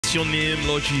bless your name,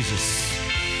 Lord Jesus.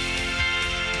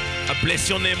 I bless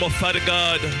your name, oh Father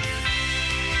God.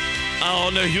 I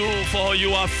honor you for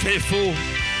you are faithful.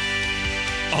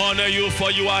 I honor you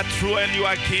for you are true and you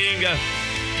are King.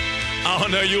 I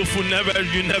honor you for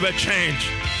you never change.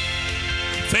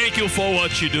 Thank you for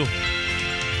what you do.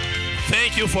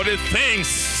 Thank you for the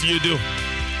things you do.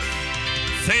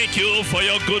 Thank you for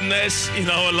your goodness in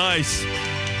our lives.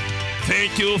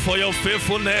 Thank you for your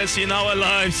faithfulness in our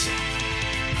lives.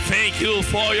 Thank you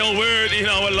for your word in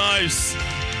our lives.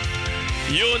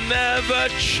 You never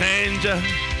change.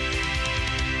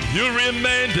 You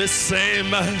remain the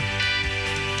same.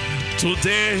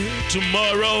 Today,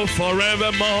 tomorrow,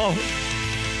 forevermore.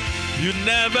 You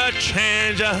never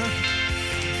change.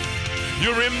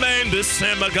 You remain the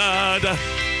same, God.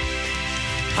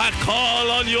 I call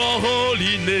on your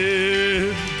holy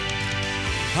name.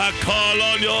 I call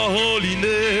on your holy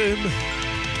name.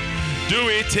 Do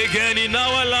it again in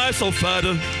our lives, oh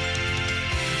Father.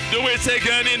 Do it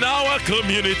again in our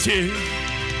community.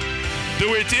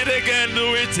 Do it again,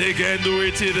 do it again, do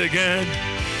it again.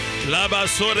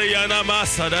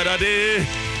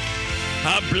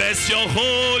 I bless your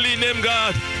holy name,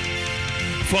 God.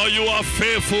 For you are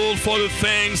faithful for the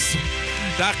things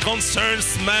that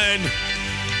concerns man.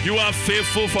 You are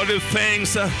faithful for the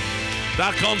things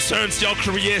that concerns your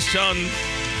creation.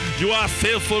 You are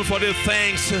faithful for the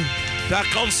things that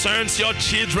concerns your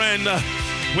children.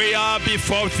 We are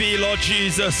before thee, Lord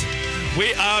Jesus.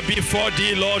 We are before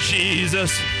thee, Lord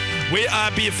Jesus. We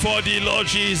are before thee, Lord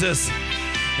Jesus.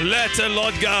 Let,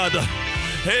 Lord God,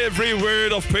 every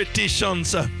word of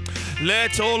petitions,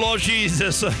 let, oh Lord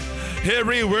Jesus,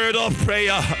 every word of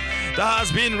prayer that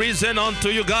has been risen unto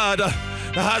you, God,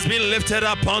 that has been lifted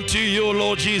up unto you,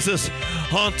 Lord Jesus,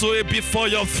 unto it before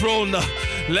your throne.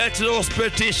 Let those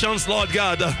petitions, Lord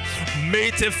God,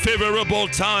 meet a favorable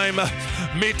time.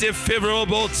 Meet a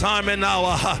favorable time and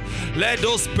hour. Let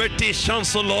those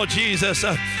petitions, oh Lord Jesus,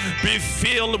 be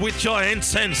filled with your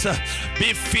incense.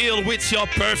 Be filled with your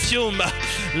perfume.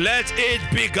 Let it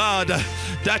be, God,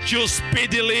 that you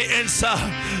speedily answer.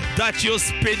 That you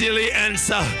speedily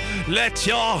answer. Let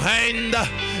your hand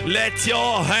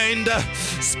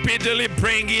speedily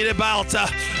bring it about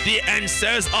the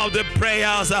answers of the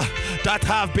prayers that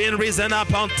have been risen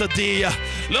up unto thee.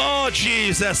 Lord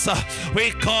Jesus,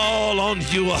 we call on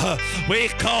you. We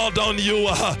called on you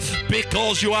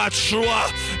because you are true,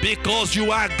 because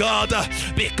you are God,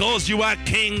 because you are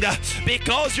King,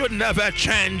 because you never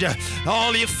change.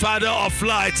 Only Father of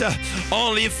light,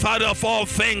 only Father of all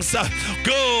things,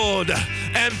 good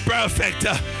and perfect,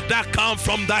 that come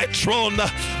from thy throne.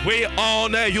 We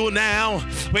honor you now.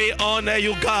 We honor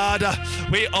you, God.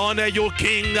 We honor you,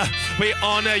 King. We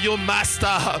honor you,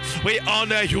 Master. We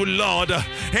honor you, Lord.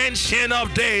 Ancient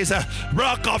of days,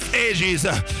 Rock of ages,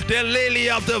 the lily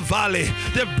of the valley,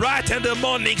 the bright and the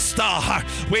morning star.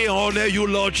 We honor you,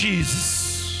 Lord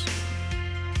Jesus.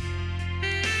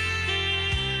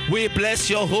 We bless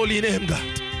your holy name,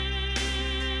 God.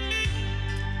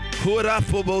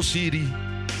 Hurafobo City.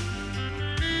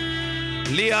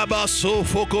 Liabaso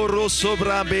Fokoro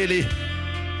Sobrambele.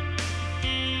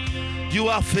 You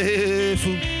are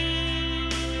faithful.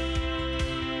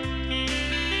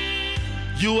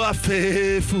 You are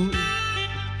faithful.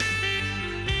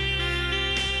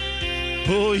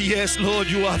 Oh yes, Lord,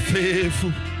 you are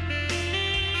faithful.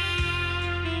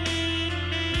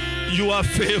 You are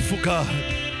faithful, God.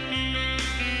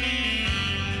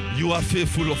 You are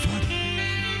faithful, oh Father.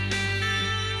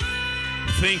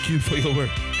 Thank you for your word.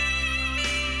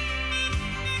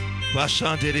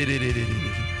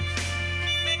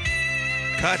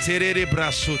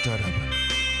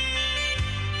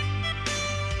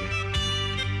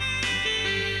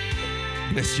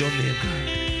 Bless your name, God.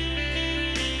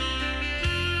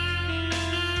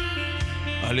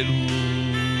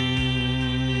 Hallelujah.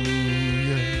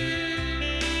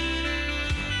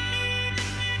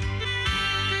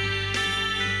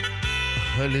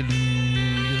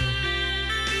 Hallelujah.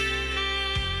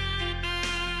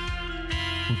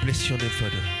 We bless your name,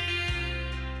 Father.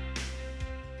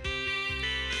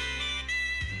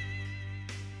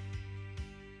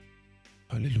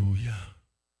 Hallelujah.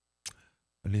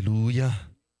 Hallelujah.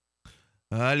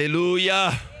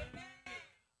 Hallelujah.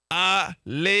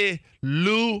 Hallelujah.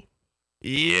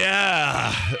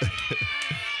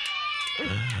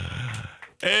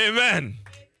 Amen.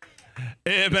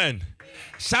 Amen.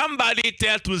 Somebody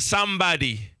tell to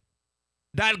somebody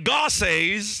that God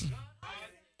says,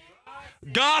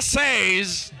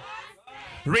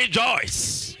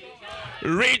 rejoice.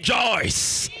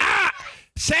 Rejoice.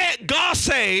 Say, God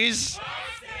says,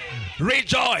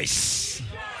 rejoice.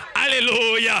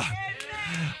 Hallelujah.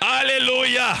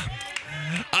 Hallelujah.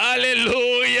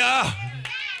 Hallelujah.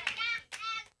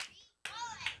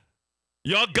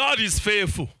 Your God is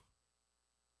faithful.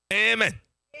 Amen.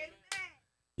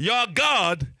 Your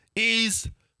God is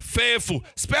faithful.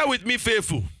 Spell with me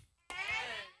faithful.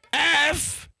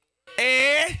 Faithful.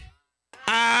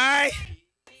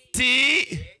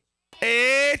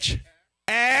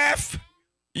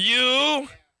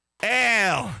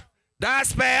 That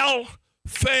spell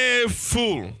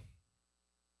faithful.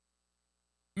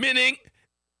 Meaning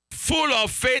full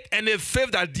of faith, and a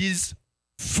faith that is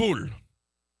full.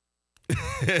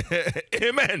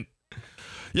 Amen.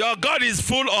 Your God is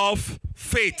full of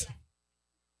faith.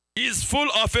 He's full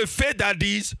of a faith that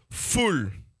is full.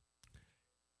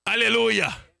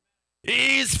 Hallelujah.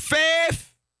 He is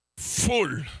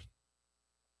faithful.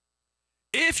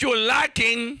 If you're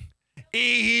lacking,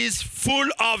 he is full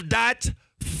of that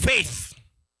faith.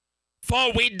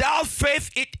 For without faith,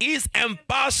 it is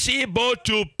impossible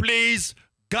to please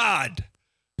God.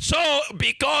 So,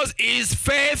 because he is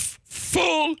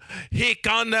faithful, he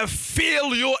can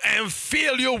fill you and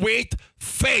fill you with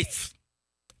faith.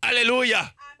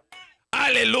 Hallelujah.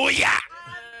 Amen. Hallelujah. Amen.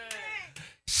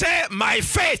 Say, my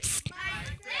faith,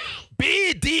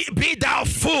 be thou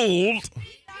full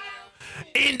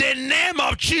in the name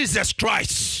of Jesus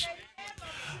Christ.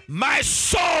 My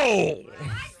soul,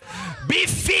 be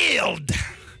filled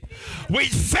with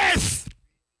faith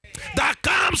that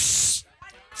comes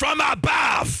from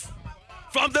above,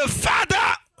 from the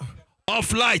Father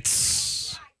of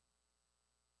lights.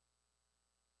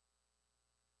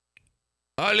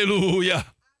 Hallelujah.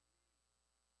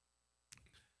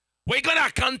 We're going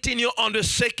to continue on the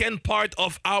second part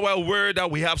of our word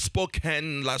that we have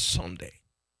spoken last Sunday.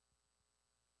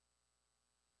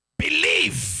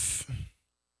 Believe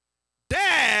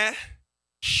there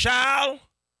shall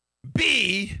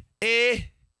be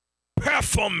a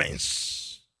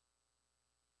performance.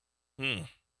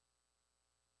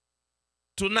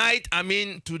 Today,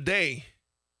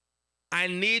 I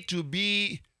need to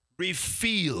be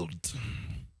refilled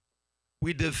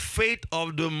with the faith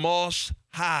of the Most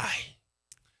High.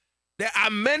 There are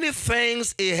many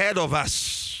things ahead of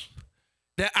us.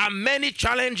 There are many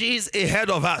challenges ahead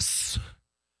of us.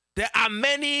 There are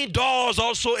many doors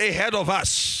also ahead of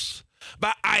us.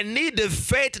 But I need the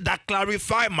faith that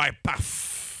clarifies my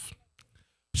path.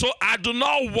 So I do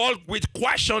not walk with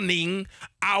questioning,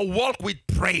 I walk with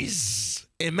praise.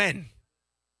 Amen.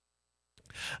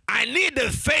 I need the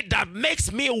faith that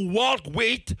makes me walk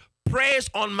with praise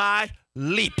on my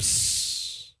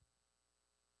lips.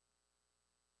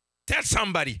 Tell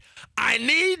somebody, I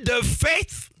need the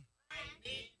faith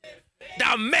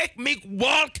that makes me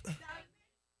walk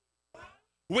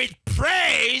with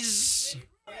praise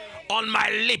on my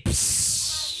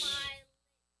lips.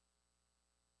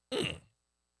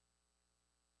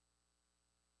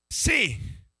 See,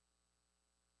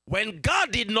 when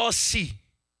God did not see,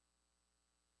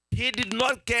 he did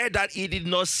not care that he did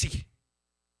not see.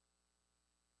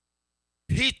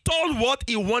 He told what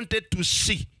he wanted to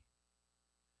see,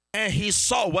 and he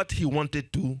saw what he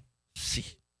wanted to see.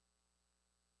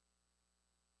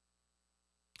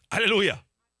 Hallelujah.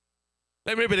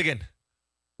 Let me repeat again.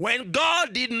 When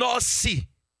God did not see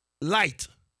light,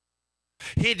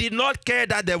 he did not care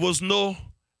that there was no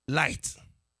light.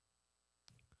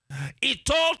 He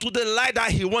told to the light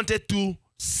that he wanted to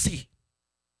see.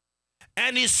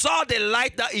 And he saw the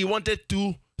light that he wanted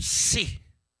to see.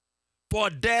 For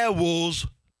there was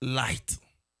light.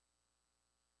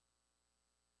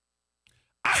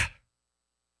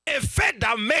 A faith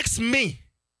that makes me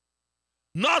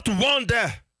not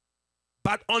wonder,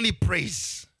 but only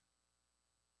praise.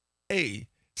 Hey,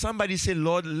 somebody say,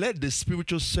 Lord, let the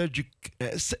spiritual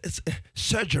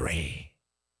surgery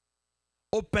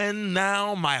open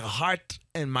now my heart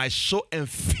and my soul and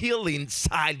feel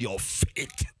inside your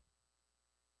faith.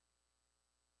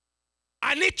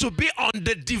 I need to be on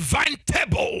the divine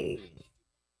table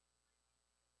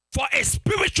for a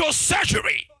spiritual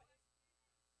surgery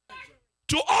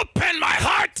to open my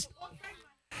heart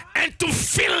and to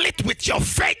fill it with your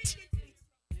faith.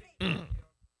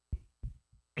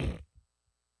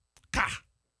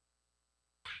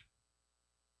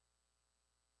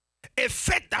 A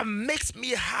faith that makes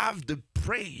me have the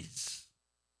praise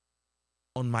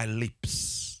on my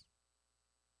lips.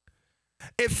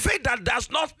 A faith that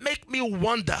does not make me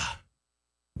wonder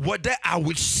whether I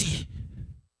will see,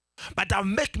 but that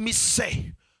make me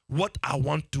say what I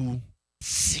want to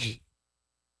see.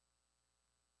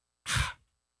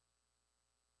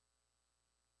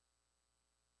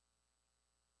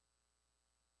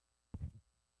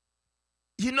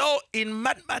 You know, in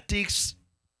mathematics,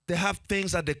 they have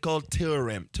things that they call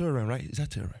theorem. Theorem, right? Is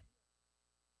that theorem?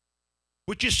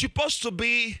 Which is supposed to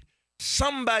be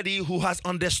somebody who has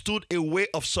understood a way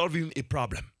of solving a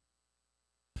problem.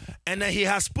 And then he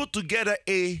has put together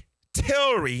a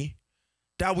theory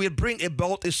that will bring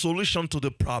about a solution to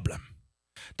the problem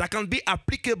that can be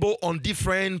applicable on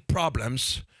different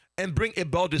problems and bring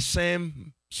about the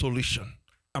same solution.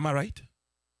 Am I right?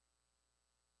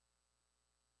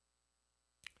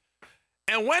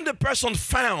 And when the person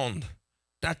found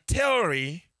that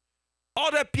theory,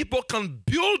 other people can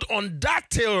build on that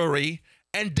theory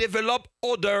and develop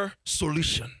other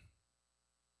solution.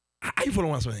 Are you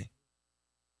following what I'm saying?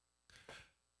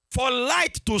 For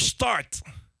light to start,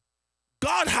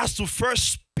 God has to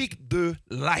first speak the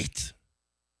light.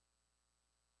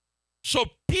 So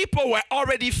people were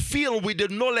already filled with the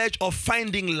knowledge of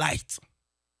finding light.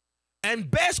 And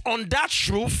based on that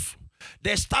truth,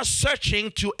 they start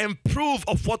searching to improve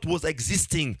of what was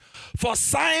existing. For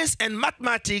science and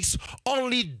mathematics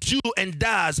only do and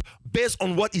does based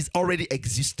on what is already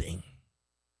existing.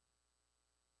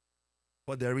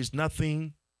 But there is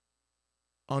nothing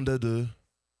under the...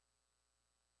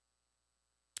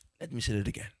 Let me say it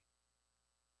again.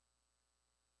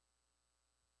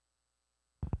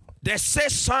 They say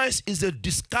science is the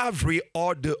discovery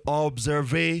or the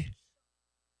observation.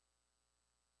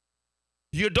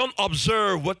 You don't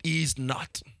observe what is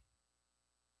not.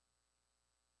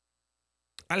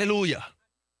 Hallelujah.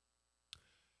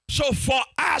 So for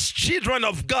us children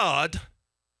of God,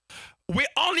 we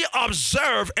only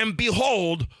observe and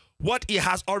behold what he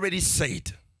has already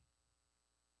said.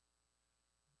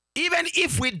 Even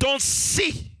if we don't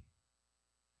see,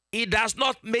 it does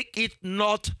not make it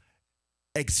not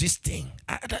existing.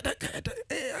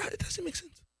 It doesn't make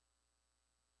sense.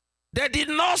 They did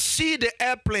not see the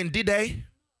airplane, did they?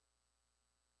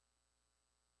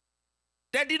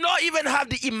 They did not even have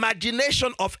the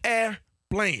imagination of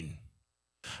airplane.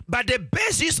 But the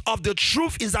basis of the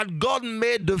truth is that God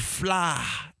made the fly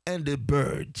and the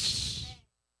birds.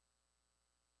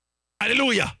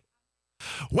 Hallelujah.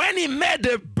 When he made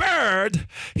the bird,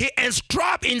 he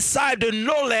inscribed inside the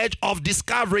knowledge of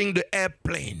discovering the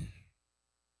airplane.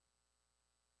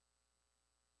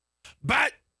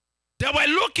 But they were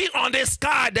looking on the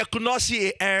sky, they could not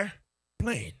see an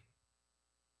airplane.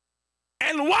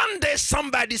 And one day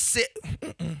somebody said,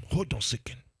 hold on a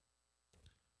second.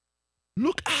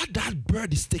 Look how that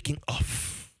bird is taking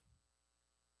off.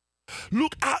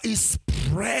 Look how he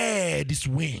spread his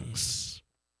wings.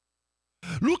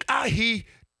 Look how he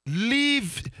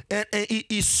lived and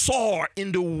he soared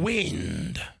in the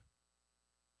wind.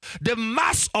 The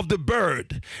mass of the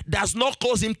bird does not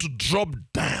cause him to drop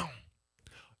down.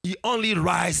 He only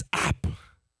rises up.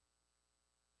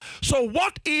 So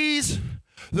what is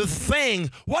the thing?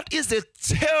 What is the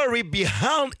theory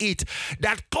behind it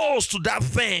that calls to that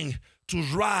thing to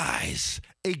rise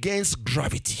against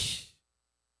gravity?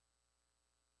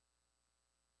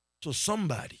 So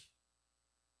somebody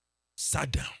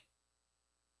sat down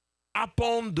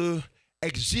upon the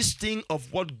existing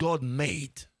of what God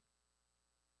made,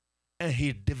 and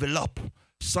he developed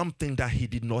something that he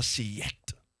did not see yet.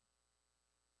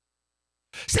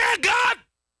 Say, God,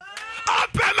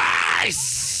 open my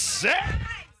eyes.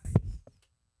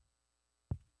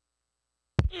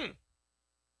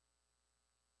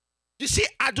 You see,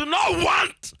 I do not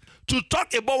want to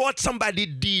talk about what somebody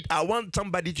did. I want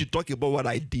somebody to talk about what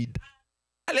I did.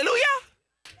 Hallelujah.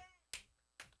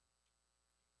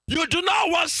 You do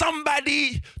not want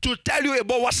somebody to tell you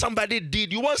about what somebody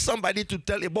did. You want somebody to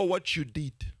tell about what you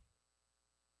did.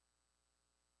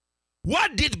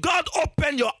 What did God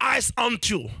open your eyes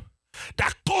unto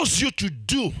that caused you to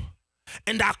do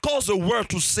and that caused the world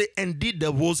to say, indeed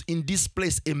there was in this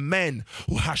place a man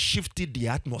who has shifted the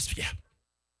atmosphere?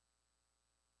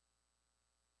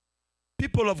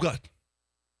 People of God,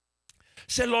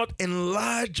 say, Lord,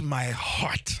 enlarge my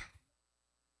heart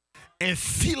and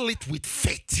fill it with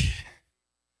faith.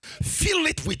 Fill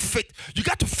it with faith. You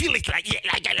got to feel it like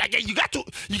you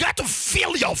got to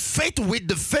fill your faith with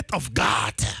the faith of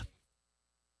God.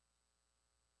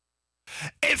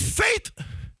 A faith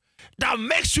that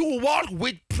makes you walk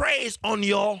with praise on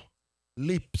your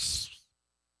lips.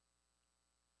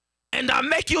 And that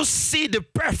make you see the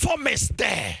performance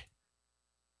there.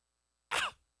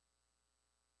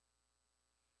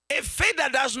 A faith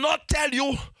that does not tell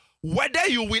you whether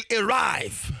you will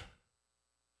arrive,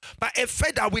 but a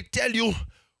faith that will tell you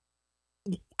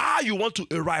how you want to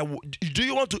arrive. Do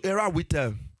you want to arrive with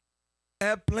an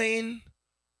airplane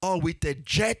or with a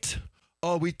jet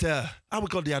or with a, how we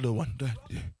call the other one? The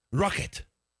rocket.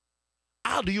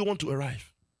 How do you want to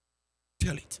arrive?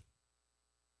 Tell it.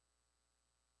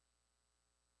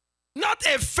 Not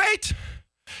a faith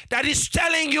that is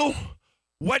telling you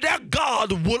whether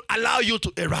God will allow you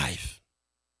to arrive,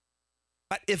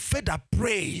 but a faith that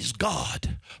praise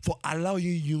God for allowing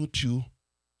you to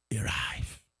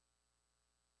arrive.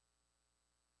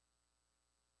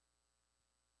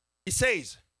 It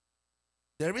says,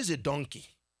 there is a donkey,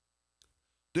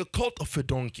 the colt of a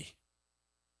donkey,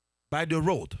 by the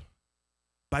road,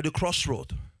 by the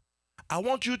crossroad. I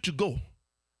want you to go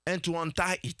and to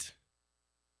untie it.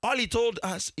 All he told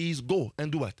us is go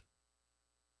and do what?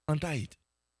 Untie it.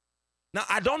 Now,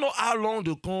 I don't know how long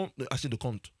the colt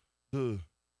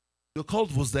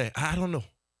was there. I don't know.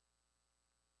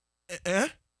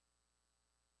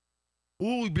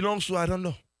 Who it belongs to, I don't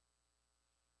know.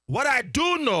 What I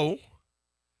do know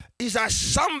is that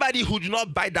somebody who did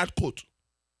not buy that coat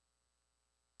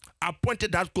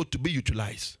appointed that coat to be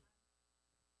utilized.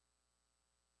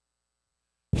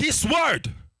 His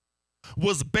word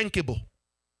was bankable.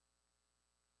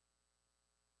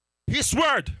 His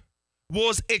word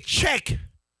was a check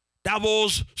that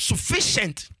was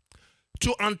sufficient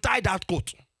to untie that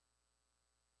coat.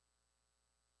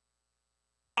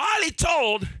 All he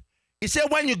told, he said,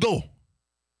 when you go,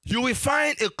 you will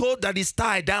find a coat that is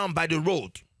tied down by the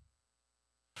road.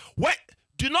 What?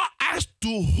 Do not ask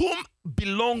to whom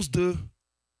belongs the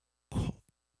coat.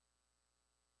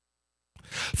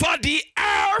 For the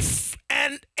earth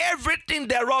and everything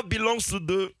thereof belongs to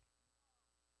the.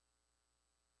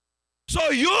 So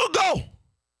you go,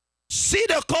 see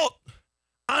the coat,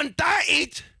 untie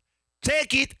it,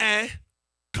 take it, and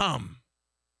come.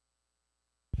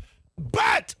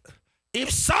 But if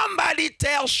somebody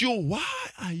tells you, why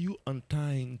are you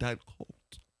untying that coat?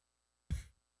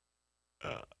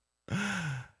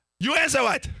 You answer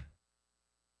what?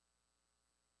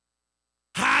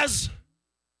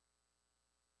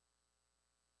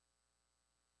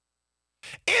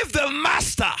 If the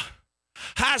master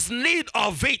has need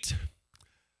of it,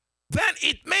 then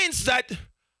it means that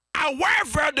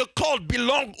however the coat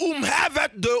belongs, whomever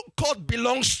the coat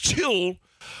belongs to,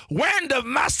 when the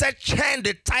master changed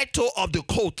the title of the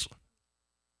coat,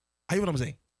 are you what I'm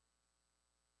saying?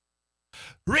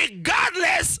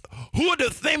 Regardless who the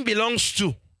thing belongs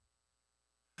to,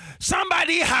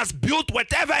 somebody has built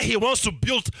whatever he wants to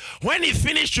build. When he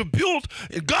finished to build,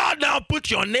 God now put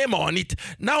your name on it.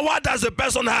 Now what does the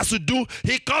person has to do?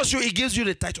 He calls you, he gives you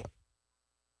the title.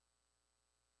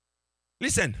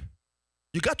 Listen,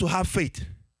 you got to have faith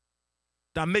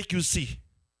that make you see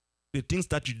the things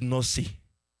that you do not see,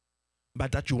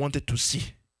 but that you wanted to see,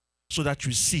 so that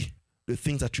you see the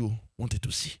things that you wanted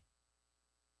to see.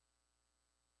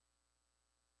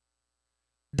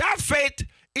 That faith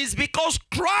is because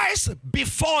Christ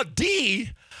before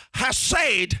thee has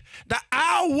said that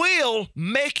I will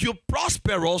make you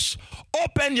prosperous,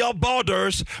 open your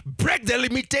borders, break the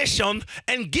limitation,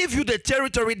 and give you the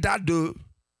territory that the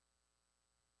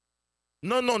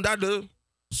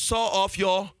saw of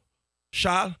your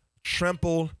shall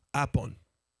trample upon.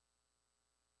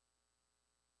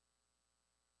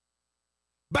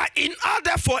 But in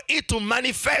order for it to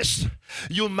manifest,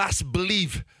 you must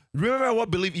believe. Remember what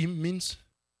believe means?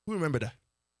 Who remember that?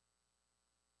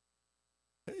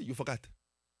 Hey, you forgot.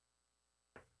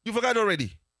 You forgot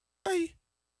already. Hey.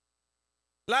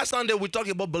 Last Sunday we talked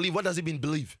about believe. What does it mean,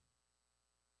 believe?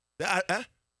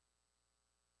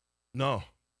 No.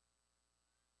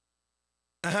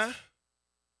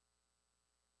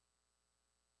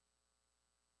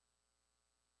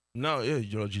 No, yeah,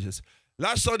 Lord Jesus.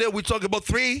 Last Sunday we talked about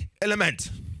 3 elements.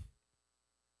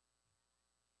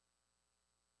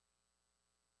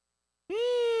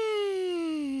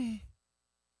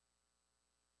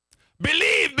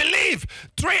 Believe.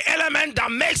 3 elements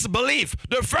that makes belief.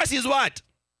 The first is what?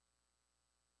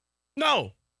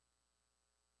 No.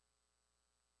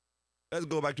 Let's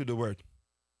go back to the word.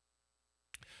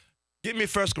 Give me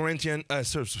 1 Corinthians,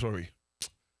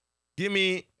 Give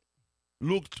me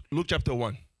Luke chapter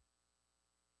 1.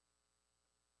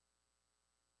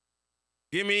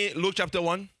 Give me Luke chapter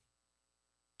 1.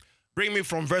 Bring me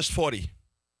from verse 40.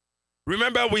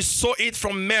 Remember, we saw it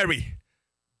from Mary.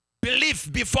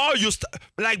 Belief before you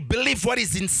believe what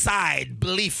is inside.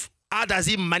 Belief. How does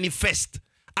it manifest?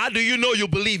 How do you know you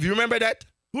believe? You remember that?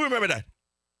 Who remember that?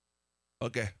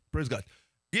 Okay, praise God.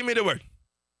 Give me the word.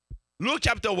 Luke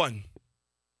chapter 1.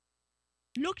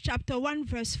 Luke chapter 1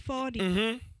 verse 40.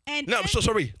 Mm-hmm. And no, I'm so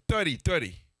sorry. 30.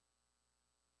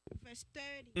 Verse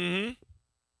 30. Mm-hmm.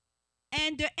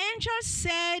 And the angel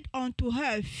said unto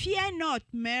her, Fear not,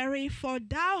 Mary, for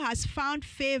thou hast found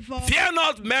favor. Fear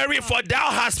not, Mary, for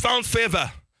thou hast found favor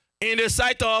in the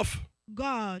sight of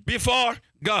God. Before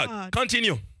God.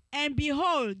 Continue. And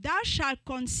behold, thou shalt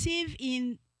conceive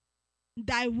in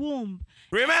thy womb.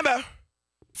 Remember,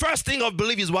 first thing of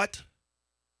belief is what?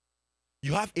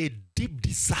 You have a deep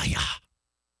desire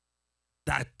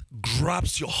that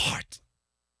grabs your heart.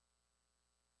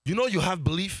 You know you have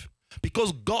belief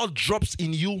because God drops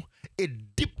in you a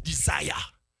deep desire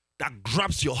that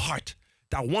grabs your heart,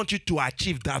 that wants you to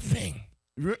achieve that thing.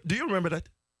 Do you remember that?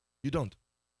 You don't.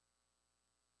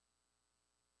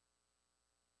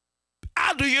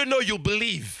 How do you know you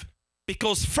believe?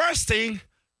 Because first thing,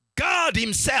 God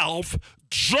himself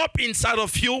drop inside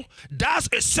of you, does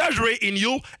a surgery in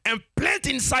you, and plant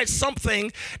inside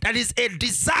something that is a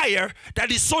desire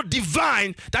that is so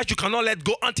divine that you cannot let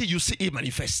go until you see it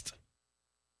manifest.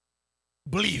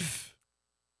 Believe.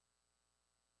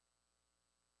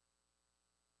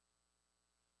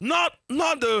 Not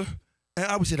the,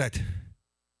 I would say that,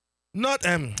 not,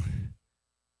 the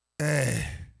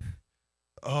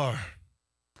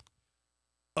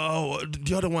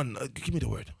other one, give me the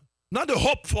word. Not the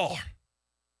hope for,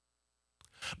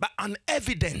 but an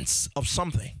evidence of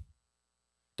something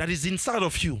that is inside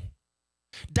of you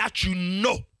that you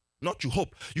know, not you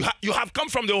hope. You have come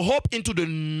from the hope into the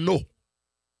know.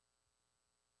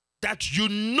 That you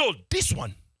know this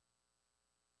one,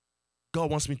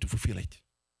 God wants me to fulfill it.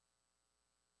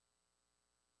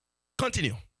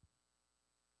 Continue.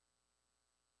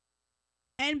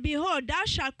 And behold, thou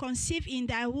shalt conceive in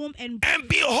thy womb, and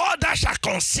behold, thou shalt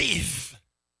conceive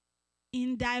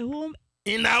in thy womb,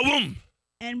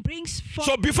 and brings forth.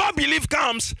 So before belief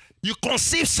comes, you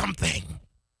conceive something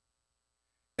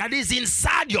that is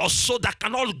inside your soul that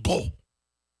cannot go.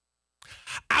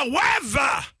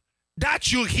 However,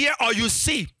 that you hear or you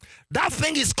see, that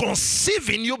thing is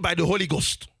conceiving you by the Holy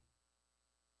Ghost.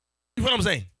 You know what I'm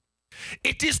saying?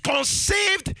 It is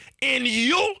conceived in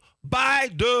you by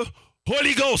the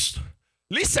Holy Ghost.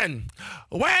 Listen,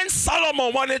 when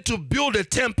Solomon wanted to build a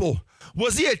temple,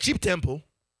 was it a cheap temple?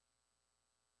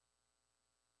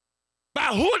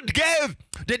 But who gave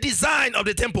the design of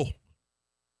the temple?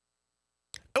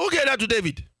 Who gave that to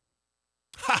David?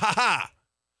 Ha ha ha.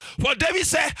 For David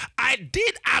said, I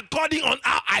did according on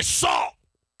how I saw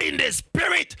in the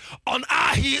spirit, on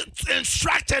how he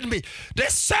instructed me. The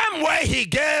same way he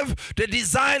gave the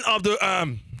design of the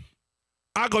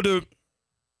Ark of the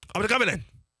Covenant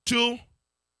to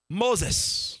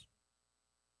Moses.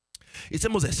 He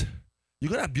said, Moses,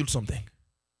 you're going to build something.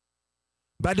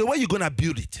 By the way you're going to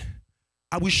build it,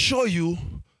 I will show you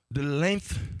the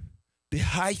length, the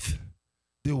height,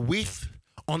 the width,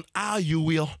 on how you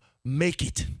will make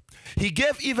it. He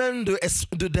gave even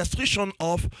the description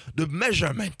of the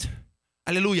measurement.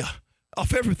 Hallelujah.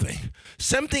 Of everything.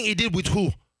 Same thing he did with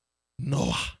who?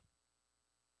 Noah.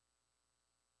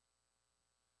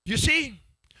 You see,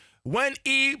 when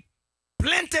he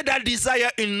planted that desire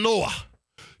in Noah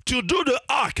to do the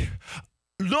ark,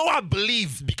 Noah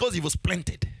believed because he was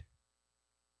planted.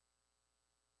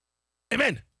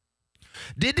 Amen.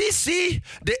 Did he see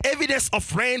the evidence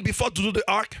of rain before to do the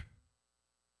ark?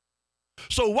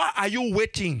 So why are you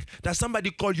waiting that somebody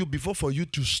call you before for you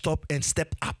to stop and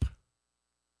step up?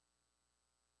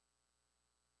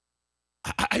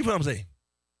 You know what I'm saying?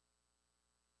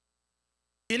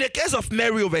 In the case of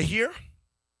Mary over here,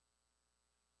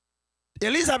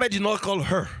 Elizabeth did not call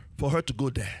her for her to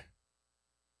go there.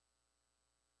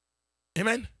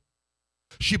 Amen?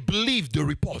 She believed the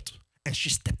report and she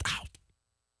stepped out.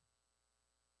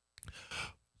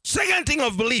 Second thing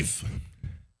of belief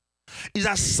is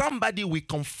that somebody will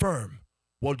confirm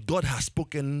what God has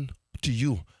spoken to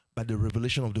you by the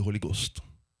revelation of the Holy Ghost.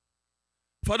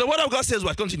 For the word of God says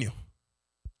what? Continue.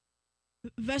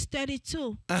 Verse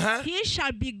 32. He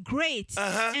shall be great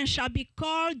and shall be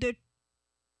called the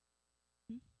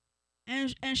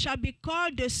shall be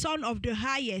called the Son of the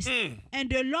Highest. And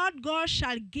the Lord God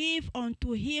shall give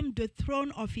unto him the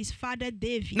throne of his father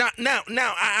David. Now,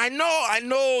 I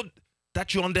know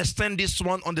that you understand this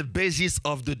one on the basis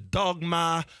of the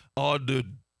dogma or the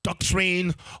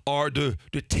doctrine or the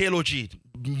theology,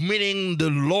 meaning the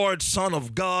Lord, Son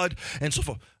of God, and so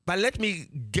forth. But let me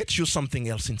get you something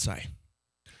else inside.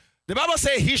 The Bible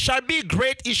says, he shall be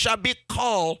great, he shall be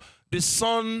called the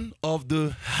Son of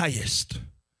the Highest.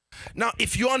 Now,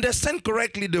 if you understand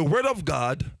correctly the Word of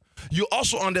God, you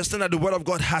also understand that the Word of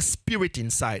God has spirit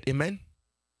inside. Amen?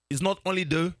 It's not only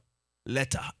the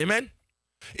letter. Amen?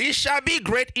 He shall be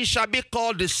great, he shall be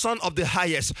called the Son of the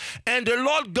Highest. And the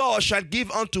Lord God shall give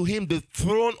unto him the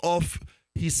throne of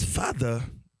his father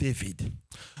David.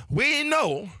 We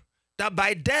know that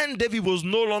by then David was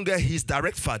no longer his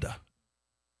direct father.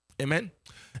 Amen.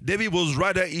 David was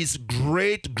rather his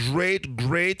great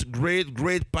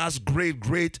past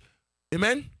great.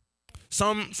 Amen.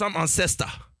 Some ancestor.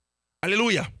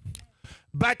 Hallelujah.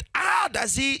 But how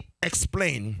does he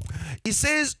explain? He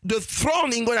says, the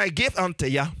throne in God I gave unto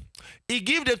you. He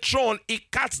give the throne, he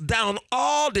cuts down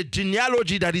all the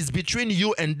genealogy that is between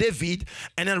you and David,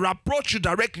 and then reproach you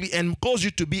directly and cause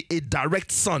you to be a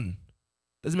direct son.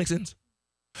 Does it make sense?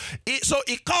 So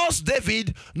he calls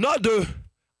David not the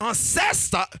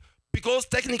ancestor, because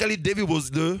technically David was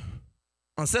the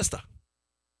ancestor.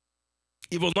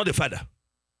 He was not the father.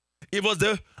 He was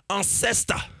the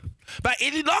ancestor. But he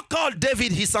did not call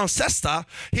David his ancestor.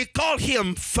 He called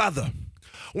him father.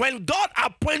 When God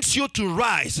appoints you to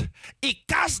rise, he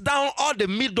casts down all the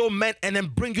middlemen and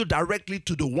then bring you directly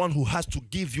to the one who has to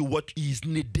give you what is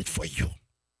needed for you.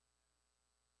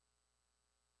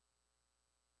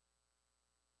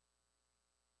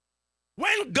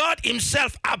 When God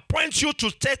himself appoints you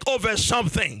to take over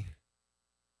something,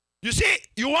 you see,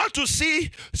 you want to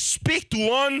speak to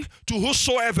one, to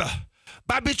whosoever.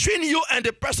 But between you and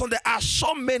the person, there are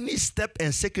so many steps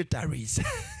and secretaries.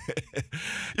 You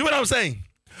know what I'm saying?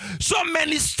 So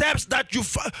many steps that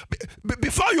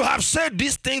before you have said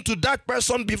this thing to that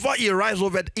person, before he arrives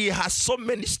over it, he has so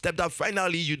many steps that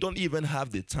finally you don't even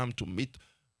have the time to meet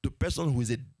the person who is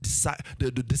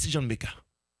the decision maker.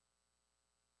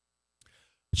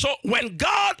 So when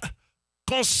God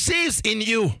conceives in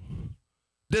you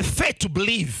the faith to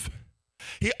believe,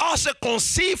 he also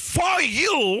conceives for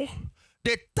you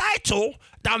the title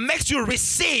that makes you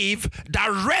receive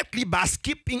directly by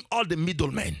skipping all the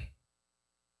middlemen.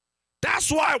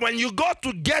 That's why when you go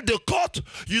to get the coat,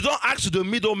 you don't ask the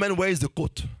middleman, where is the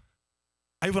coat?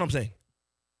 Are you what I'm saying?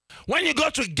 When you go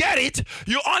to get it,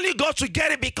 you only go to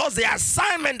get it because the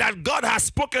assignment that God has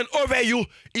spoken over you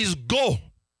is go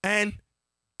and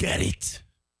get it.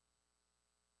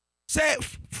 Say,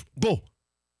 go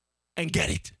and get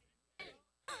it.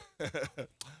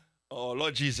 Oh,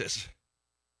 Lord Jesus.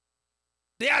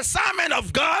 The assignment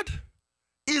of God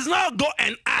is not go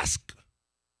and ask.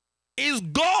 Is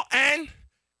go and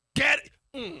get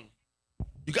it.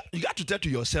 You got to tell to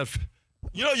yourself.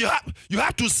 You know, you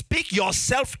have to speak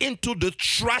yourself into the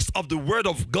trust of the word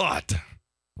of God.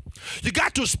 You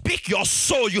got to speak your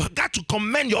soul. You got to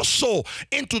commend your soul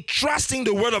into trusting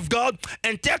the word of God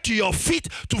and tell to your feet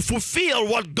to fulfill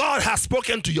what God has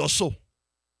spoken to your soul.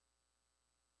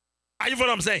 Are you what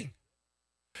I'm saying?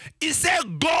 He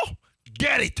said, go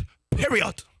get it,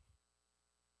 period.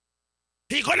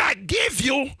 He's going to give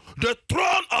you the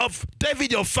throne of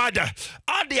David, your father.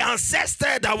 All the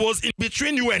ancestor that was in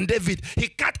between you and David, he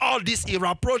cut all this, he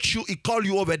reproached you, he called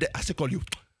you over there. I say call you.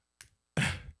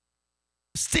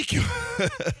 Stick you.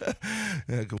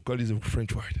 I can call this a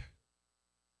French word.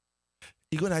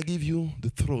 He's going to give you the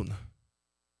throne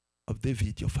of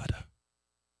David, your father.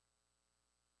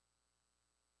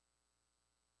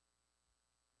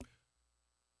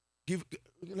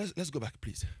 Let's go back,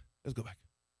 please. Let's go back.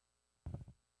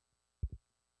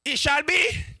 He shall be.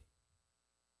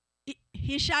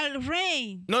 He shall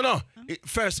reign. No.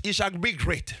 First, he shall be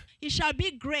great. He shall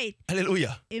be great.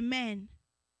 Hallelujah. Amen.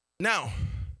 Now,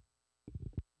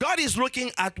 God is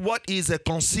looking at what is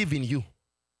conceived in you.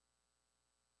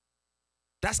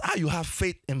 That's how you have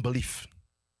faith and belief.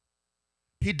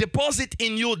 He deposits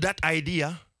in you that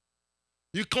idea.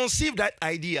 You conceive that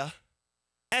idea.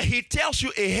 And he tells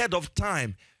you ahead of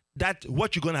time that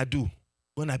what you're going to do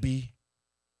going to be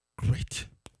great.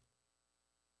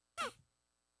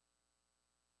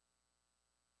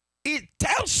 It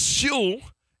tells you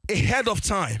ahead of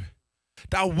time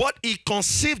that what he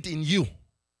conceived in you,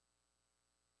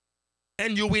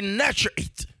 and you will nurture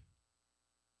it,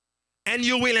 and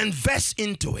you will invest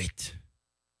into it.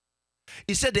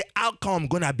 He said the outcome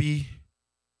going to be.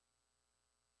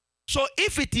 So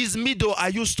if it is middle, are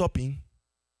you stopping?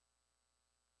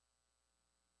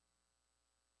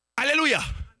 Hallelujah.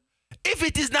 If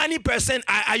it is 90%,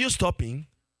 are you stopping?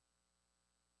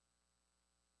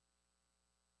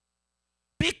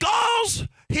 Because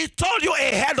he told you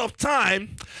ahead of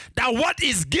time that what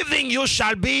is giving you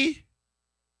shall be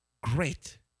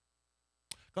great.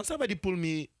 Can somebody pull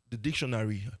me the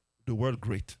dictionary, the word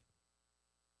great?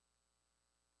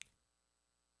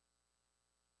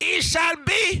 He shall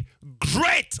be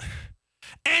great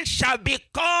and shall be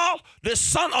called the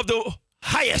Son of the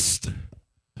Highest.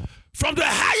 From the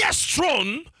highest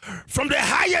throne, from the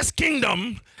highest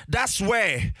kingdom, that's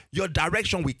where your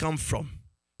direction will come from.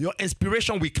 Your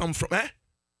inspiration will come from.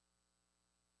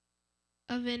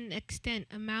 Of an extent,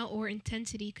 amount, or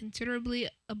intensity considerably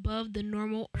above the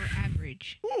normal or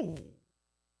average. Ooh.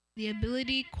 The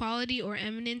ability, quality, or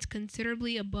eminence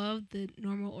considerably above the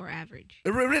normal or average.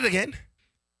 Read it again.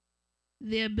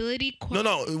 The ability,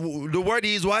 No. The word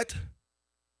is what?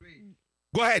 Great.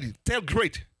 Go ahead. Tell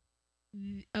great.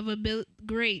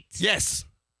 great. Yes.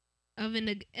 Of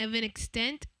an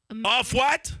extent. Of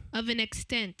what? Of an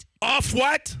extent. Of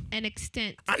what? An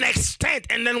extent. An extent,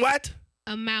 and then what?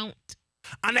 Amount.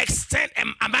 An extent,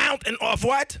 amount, and of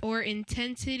what? Or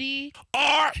intensity.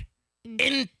 Or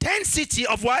intensity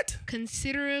of what?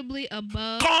 Considerably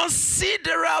above.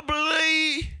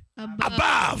 Considerably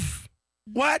above.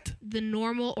 What? The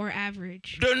normal or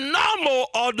average. The normal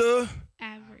or the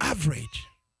average.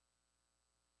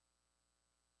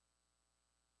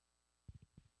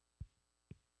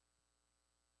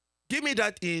 Give me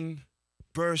that in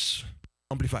verse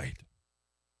amplified.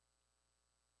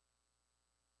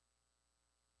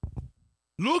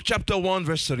 Luke chapter 1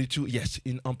 verse 32. Yes,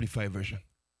 in amplified version.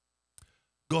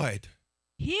 Go ahead.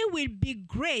 He will be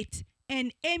great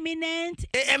and eminent.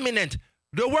 Eminent.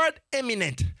 The word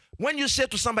eminent. When you say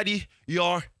to somebody,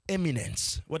 your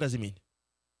eminence, what does it mean?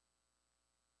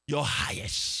 Your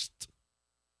highest.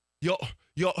 Your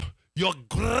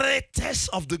greatest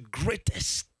of the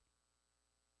greatest.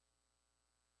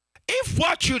 If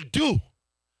what you do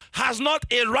has not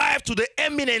arrived to the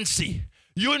eminency,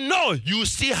 you know you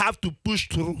still have to push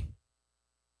through.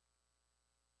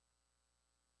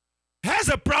 Here's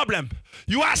a problem.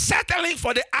 You are settling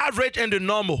for the average and the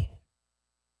normal.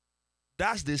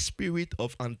 That's the spirit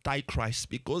of Antichrist,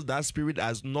 because that spirit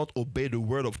has not obeyed the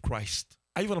word of Christ.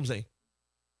 Are you what I'm saying?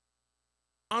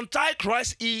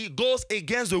 Antichrist, he goes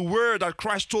against the word that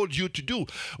Christ told you to do.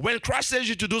 When Christ tells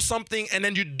you to do something and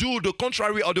then you do the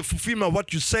contrary or the fulfillment of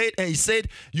what you said, and he said,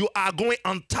 you are going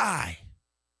anti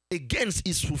against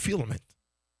his fulfillment.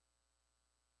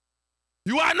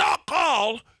 You are not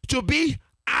called to be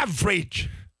average.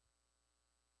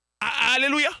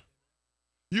 Hallelujah.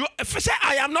 You say,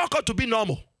 I am not called to be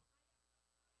normal.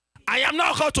 I am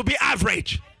not called to be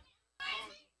average.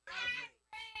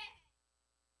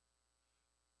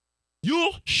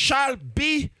 You shall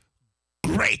be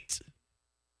great.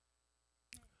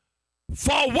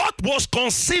 For what was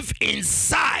conceived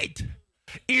inside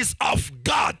is of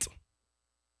God.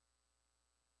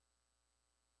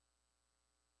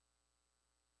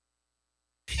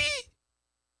 He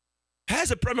has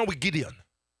a problem with Gideon.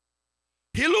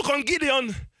 He looked on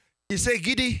Gideon. He said,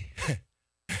 Giddy,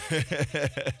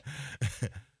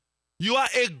 you are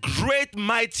a great,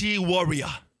 mighty warrior.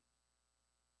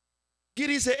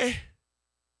 Gideon said,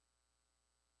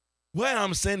 where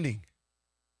I'm standing,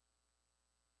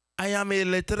 I am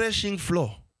a threshing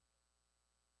floor.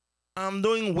 I'm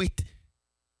doing wheat.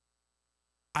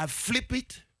 I flip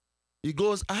it. It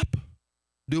goes up.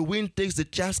 The wind takes the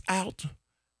chaff out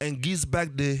and gives back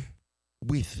the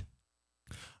wheat.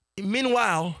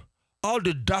 Meanwhile, all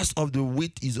the dust of the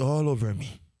wheat is all over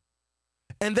me.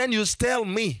 And then you tell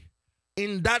me,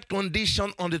 in that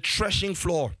condition on the threshing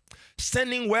floor,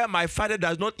 standing where my father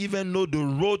does not even know the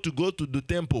road to go to the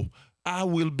temple, I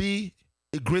will be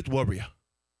a great warrior.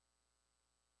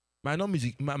 My name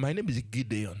is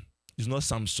Gideon. It's not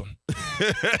Samson.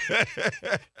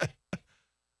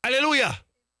 Hallelujah.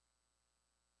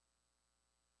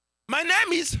 My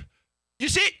name is, you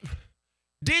see,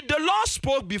 did the Lord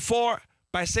spoke before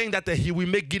by saying that he will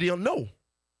make Gideon? No.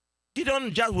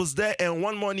 Gideon just was there, and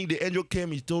one morning the angel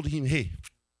came, he told him, hey,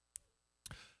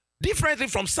 differently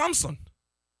from Samson.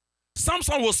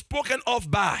 Samson was spoken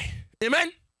of by,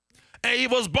 amen? And he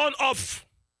was born of.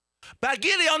 But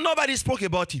Gideon, nobody spoke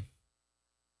about him.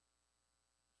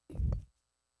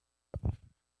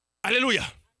 Hallelujah.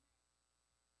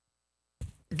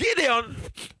 Gideon,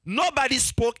 nobody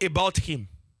spoke about him.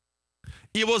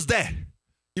 He was there.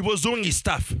 He was doing his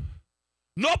stuff.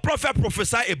 No prophet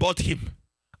prophesied about him.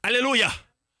 Hallelujah.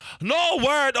 No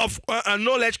word of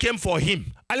knowledge came for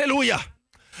him. Hallelujah.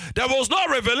 There was no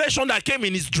revelation that came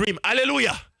in his dream.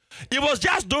 Hallelujah. He was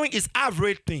just doing his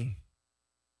average thing.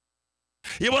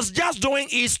 He was just doing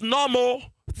his normal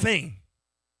thing.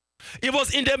 He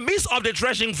was in the midst of the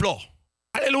threshing floor.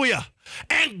 Hallelujah.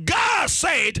 And God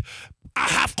said, I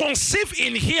have conceived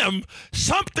in him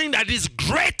something that is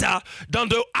greater than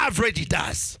the average he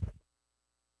does.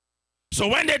 So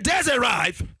when the days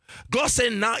arrive, God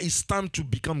said, now it's time to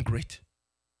become great.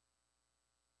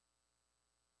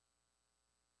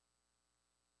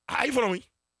 Are you following me?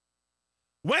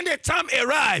 When the time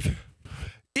arrives,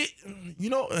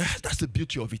 that's the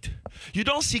beauty of it. You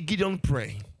don't see Gideon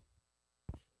praying.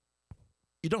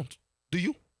 You don't. Do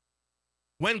you?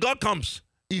 When God comes,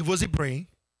 was he praying?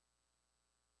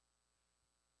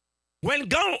 When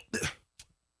God,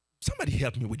 somebody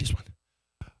help me with this one.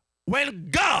 When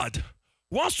God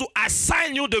wants to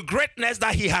assign you the greatness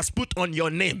that he has put on your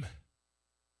name,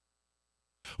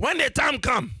 when the time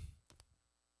comes,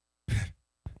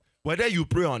 whether you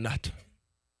pray or not,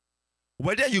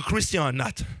 whether you're Christian or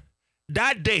not,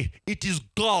 that day, it is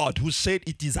God who said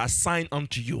it is assigned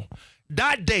unto you.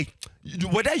 That day,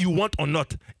 whether you want or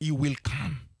not, it will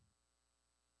come.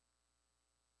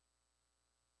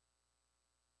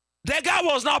 The guy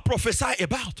was not prophesied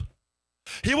about.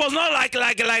 He was not like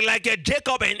a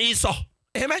Jacob and Esau.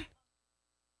 Amen.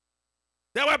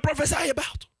 They were prophesied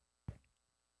about.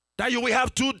 That you will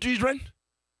have two children.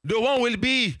 The one will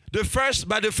be the first,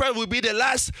 but the first will be the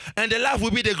last, and the last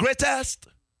will be the greatest.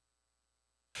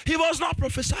 He was not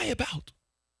prophesied about.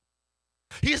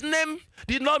 His name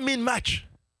did not mean much.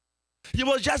 He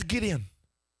was just Gideon.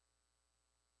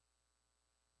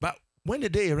 But when the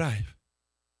day arrived,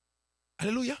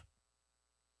 hallelujah.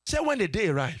 Say when the day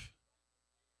arrived.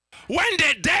 When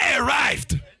the day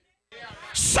arrived,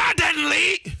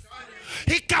 suddenly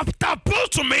he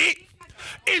catapulted me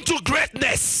into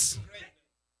greatness.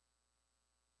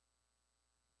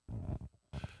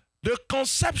 The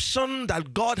conception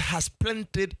that God has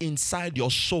planted inside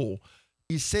your soul,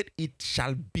 he said it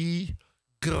shall be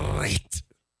great.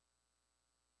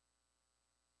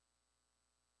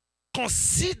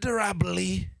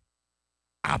 Considerably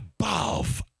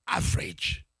above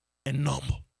average and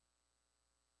normal.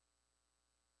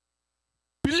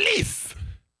 Believe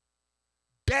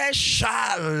there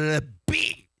shall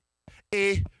be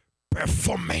a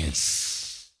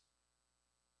performance.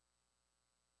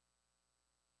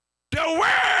 The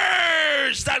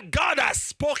words that God has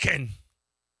spoken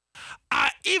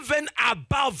are even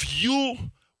above you,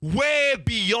 way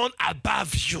beyond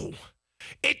above you.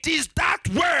 It is that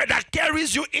word that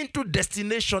carries you into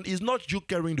destination. It's not you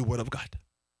carrying the word of God.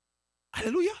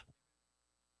 Hallelujah.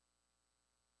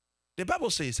 The Bible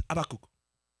says, Habakkuk,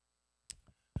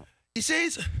 it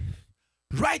says,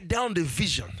 write down the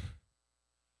vision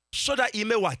so that it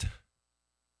may what?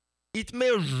 It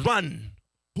may run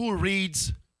who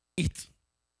reads it.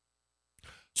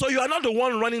 So you are not the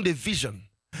one running the vision.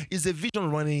 It's the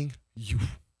vision running you.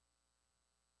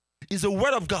 It's the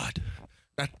word of God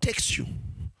that takes you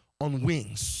on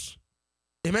wings.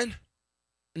 Amen?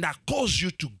 And that calls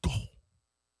you to go.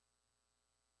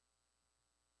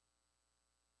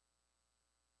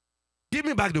 Give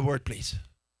me back the word, please.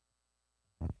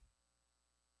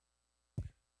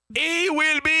 He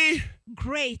will be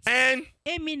great and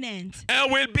eminent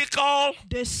and will be called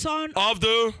the Son of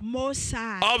the Most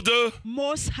High. Of the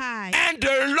Most High. And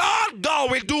the Lord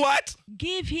God will do what?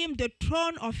 Give him the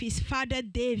throne of his father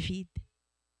David.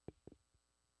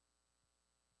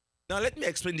 Now let me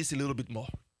explain this a little bit more.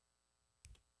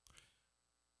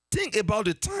 Think about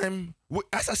the time,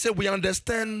 as I said, we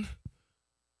understand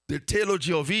the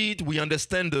theology of it. We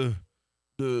understand the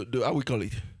how we call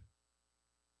it,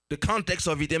 the context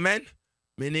of it. Amen.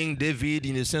 Meaning David,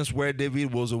 in a sense where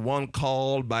David was the one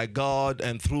called by God,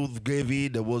 and through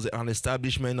David there was an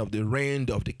establishment of the reign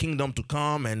of the kingdom to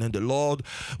come, and then the Lord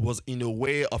was in a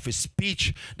way of a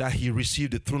speech that he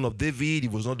received the throne of David. He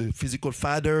was not the physical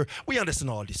father. We understand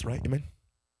all this, right? Amen.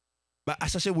 But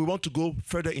as I said, we want to go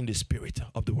further in the spirit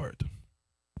of the word.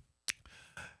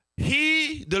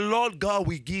 He, the Lord God,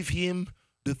 will give him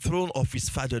the throne of his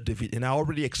father David. And I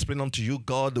already explained unto you,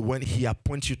 God, when he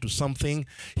appoints you to something,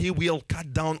 he will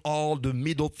cut down all the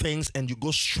middle things and you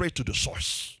go straight to the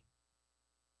source.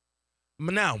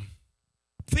 Now,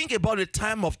 think about the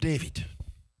time of David.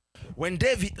 When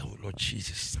David, oh Lord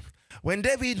Jesus, when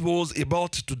David was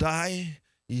about to die,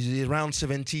 he's around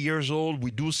 70 years old. We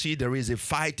do see there is a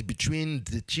fight between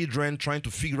the children trying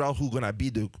to figure out who's going to be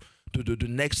the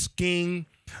next king.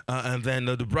 And then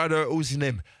the brother, who's his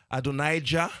name?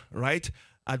 Adonijah, right?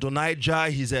 Adonijah,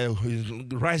 he's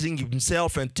rising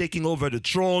himself and taking over the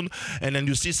throne. And then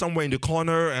you see somewhere in the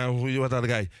corner, what other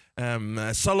guy?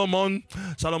 Solomon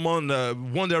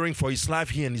wandering for his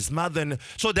life, he and his mother. And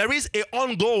so there is an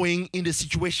ongoing in the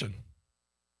situation.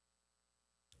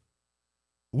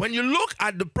 When you look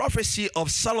at the prophecy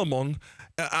of Solomon,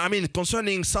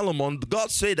 concerning Solomon,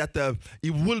 God said that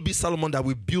it will be Solomon that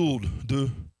will build the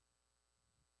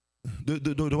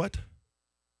what?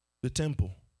 The temple.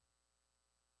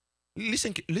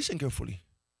 Listen carefully.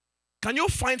 Can you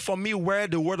find for me where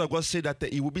the word of God said that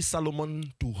it will be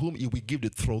Solomon to whom he will give the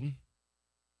throne?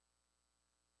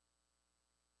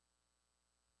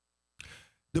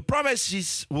 The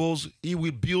promise was he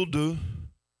will build the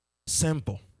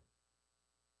temple.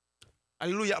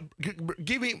 Hallelujah.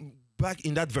 Give me back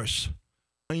in that verse,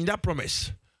 in that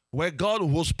promise, where God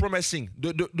was promising,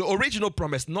 the original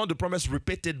promise, not the promise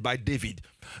repeated by David,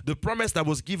 the promise that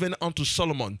was given unto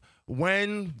Solomon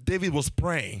when David was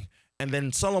praying, and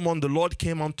then Solomon, the Lord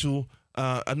came unto,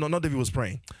 not David was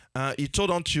praying, he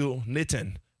told unto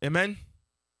Nathan, amen?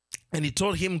 And he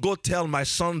told him, go tell my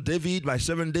son David, my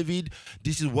servant David,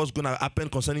 this is what's going to happen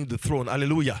concerning the throne.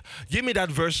 Hallelujah. Give me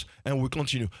that verse and we'll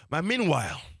continue. But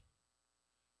meanwhile,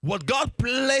 what God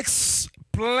plants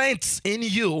in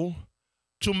you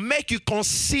to make you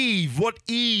conceive what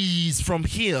is from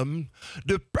him,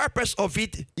 the purpose of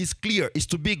it is clear, is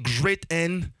to be great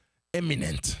and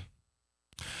eminent.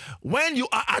 When you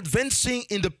are advancing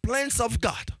in the plans of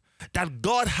God, that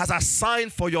God has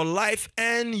assigned for your life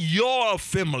and your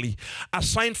family,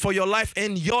 assigned for your life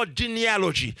and your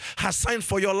genealogy, assigned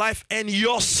for your life and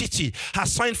your city,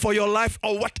 assigned for your life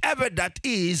or whatever that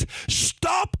is,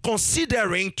 stop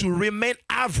considering to remain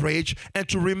average and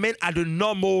to remain at the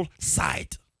normal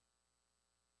side.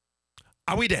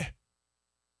 Are we there?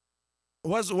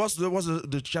 What's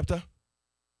the chapter?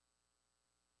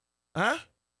 Huh?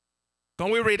 Can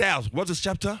we read out? What's this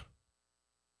chapter?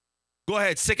 Go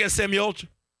ahead, 2 Samuel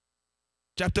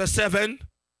chapter 7.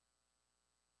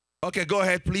 Okay, go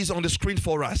ahead, please, on the screen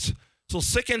for us. So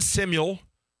 2 Samuel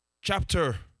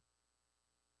chapter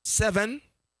 7,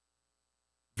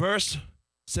 verse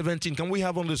 17. Can we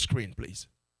have on the screen, please?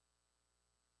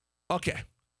 Okay.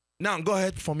 Now, go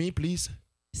ahead for me, please.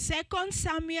 2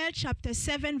 Samuel chapter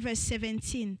 7, verse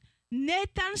 17.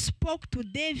 Nathan spoke to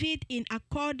David in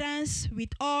accordance with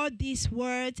all these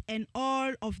words and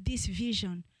all of this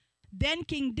vision. Then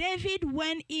King David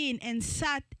went in and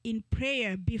sat in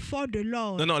prayer before the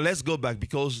Lord. No, let's go back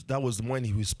because that was when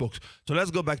he spoke. So let's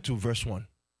go back to verse 1.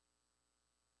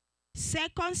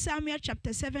 2 Samuel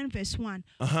chapter 7 verse 1.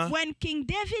 Uh-huh. When King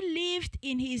David lived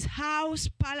in his house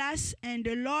palace and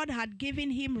the Lord had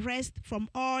given him rest from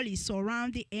all his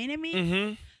surrounding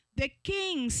enemies, the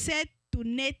king said to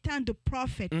Nathan the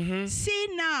prophet, see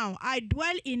now, I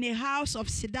dwell in a house of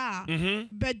cedar,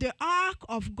 but the ark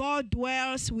of God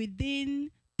dwells within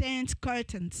tent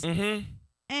curtains.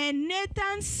 And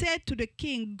Nathan said to the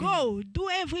king, go, do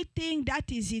everything that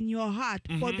is in your heart,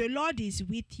 for the Lord is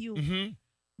with you.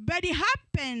 But it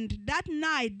happened that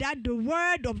night that the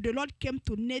word of the Lord came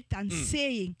to Nathan,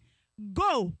 saying,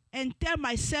 go and tell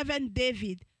my servant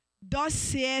David, thus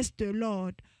says the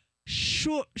Lord,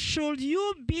 should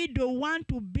you be the one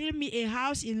to build me a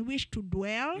house in which to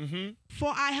dwell?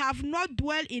 For I have not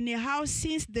dwelt in a house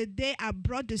since the day I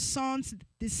brought the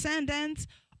descendants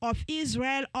of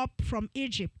Israel up from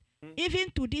Egypt,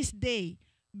 even to this day.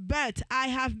 But I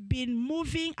have been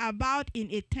moving about in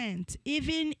a tent,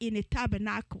 even in a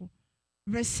tabernacle.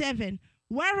 Verse 7.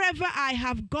 Wherever I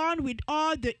have gone with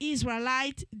all the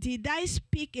Israelites, did I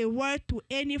speak a word to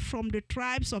any from the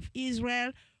tribes of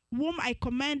Israel, whom I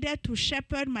commanded to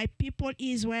shepherd my people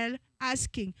Israel,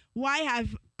 asking, why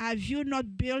have you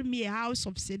not built me a house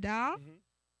of cedar?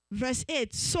 Verse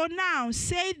 8. So now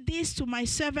say this to my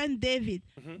servant David,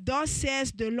 thus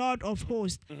says the Lord of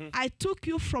hosts, I took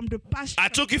you from the pasture. I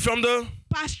took you from the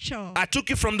pasture. I took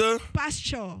you from the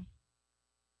pasture.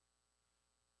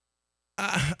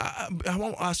 I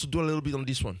want us to do a little bit on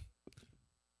this one.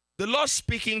 The Lord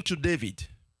speaking to David.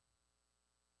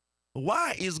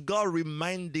 Why is God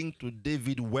reminding to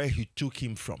David where he took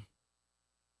him from?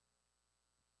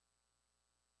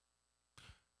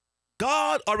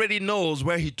 God already knows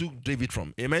where he took David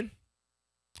from. Amen?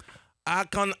 I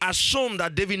can assume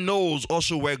that David knows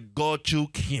also where God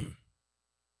took him.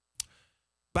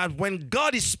 But when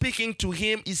God is speaking to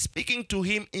him, he's speaking to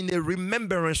him in a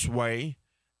remembrance way.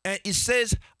 And he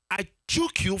says, I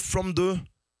took you from the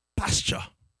pasture.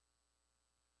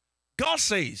 God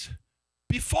says,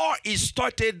 before he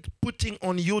started putting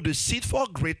on you the seed for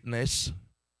greatness,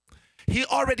 he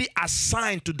already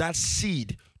assigned to that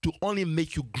seed to only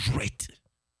make you great.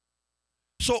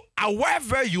 So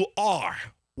however you are,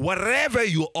 wherever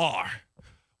you are,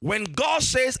 when God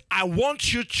says, I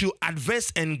want you to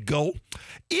advance and go,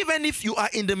 even if you are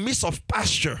in the midst of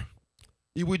pasture,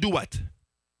 he will do what?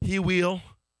 He will,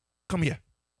 come here,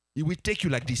 he will take you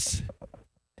like this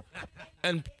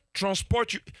and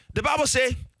transport you. The Bible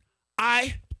says,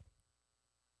 I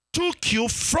took you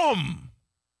from.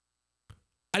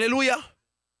 Hallelujah.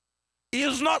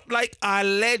 It's not like I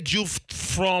led you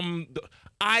from.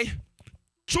 I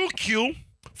took you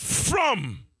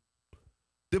from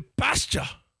the pasture.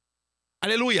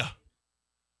 Hallelujah.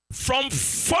 From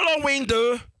following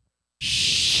the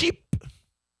sheep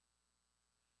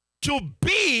to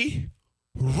be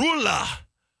ruler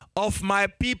of my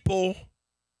people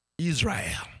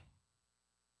Israel.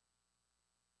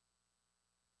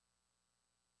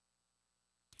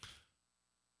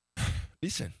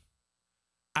 Listen,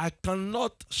 I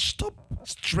cannot stop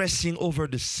stressing over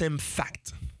the same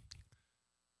fact.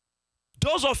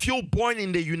 Those of you born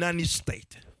in the United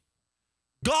States,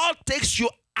 God takes you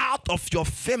out of your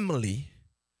family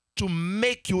to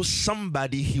make you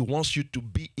somebody he wants you to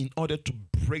be in order to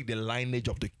break the lineage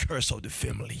of the curse of the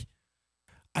family.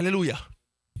 Hallelujah.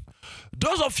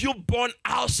 Those of you born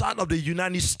outside of the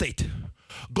United States,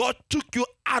 God took you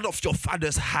out of your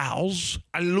father's house,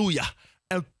 hallelujah,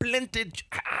 and planted.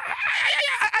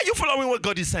 Are you following what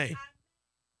God is saying?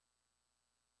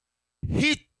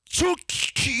 He took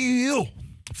you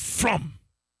from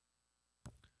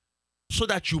so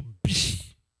that you be.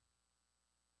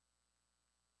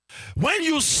 When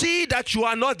you see that you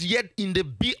are not yet in the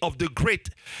B of the great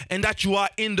and that you are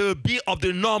in the B of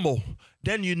the normal,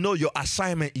 then you know your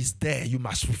assignment is there. You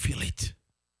must fulfill it.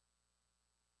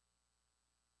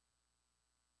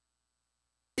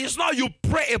 It's not you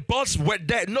pray about word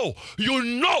there. No, you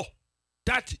know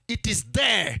that it is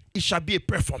there. It shall be a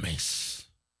performance.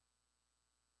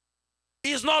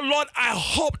 It's not, Lord, I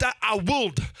hope that I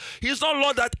would. It's not,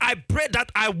 Lord, that I pray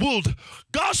that I would.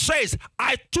 God says,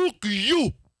 I took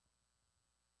you.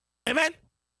 Amen.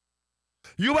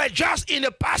 You were just in a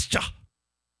pasture.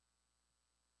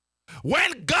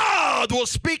 When God was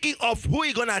speaking of who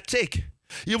He's going to take,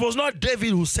 it was not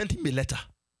David who sent him a letter.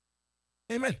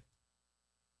 Amen.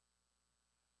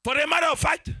 For the matter of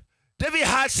fact, David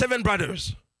had 7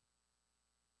 brothers.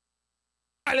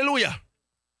 Hallelujah.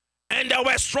 And they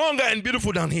were stronger and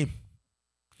beautiful than him.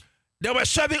 They were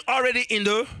serving already in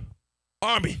the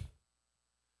army.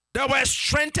 They were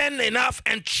strengthened enough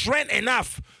and trained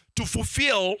enough to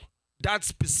fulfill that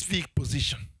specific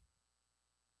position.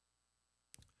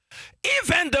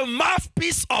 Even the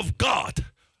mouthpiece of God,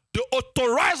 the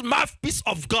authorized mouthpiece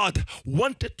of God,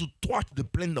 wanted to thwart the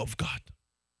plan of God.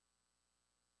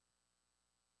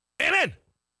 Amen.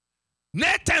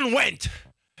 Nathan went.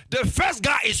 The first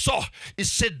guy he saw, he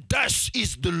said, "Thus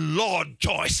is the Lord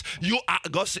Joyce." You are,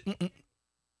 God said,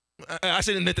 I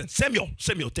said, Nathan, Samuel,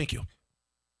 thank you.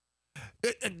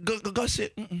 God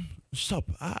said, stop.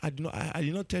 I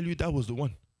did not tell you that was the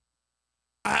one.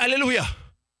 Hallelujah.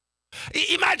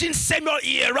 Imagine Samuel,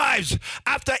 he arrives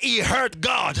after he heard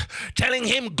God telling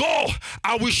him, "Go,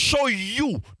 I will show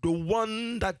you the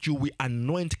one that you will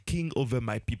anoint king over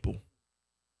my people."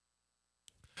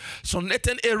 So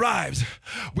Nathan arrives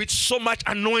with so much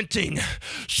anointing,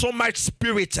 so much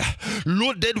spirit,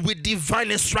 loaded with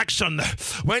divine instruction.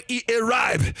 When he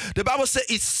arrived, the Bible says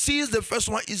it sees the first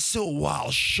one, it says, "Wow,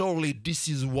 surely this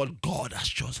is what God has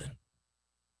chosen."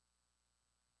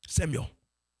 Samuel,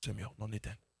 not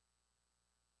Nathan.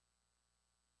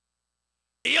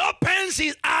 He opens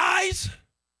his eyes,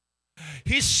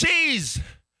 he sees,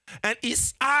 and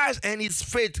his eyes and his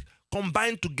faith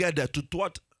combine together to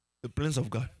thwart the plans of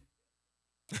God.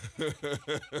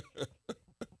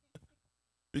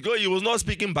 Because he was not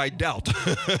speaking by doubt.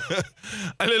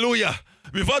 Hallelujah.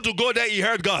 Before to go there, he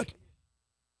heard God.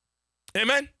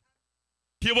 Amen.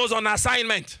 He was on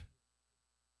assignment.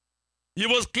 He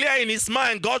was clear in his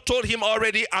mind. God told him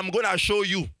already, "I'm going to show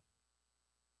you."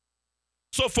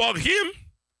 So for him,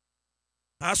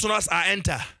 as soon as I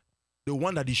enter, the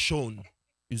one that is shown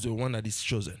is the one that is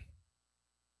chosen.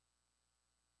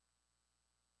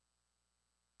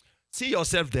 See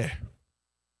yourself there.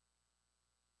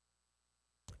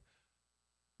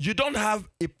 You don't have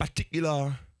a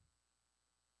particular,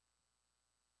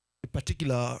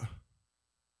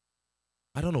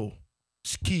 I don't know,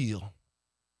 skill,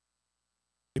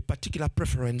 a particular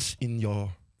preference in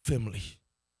your family.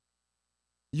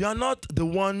 You are not the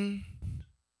one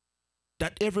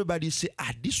that everybody say,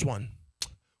 this one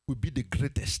will be the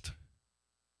greatest.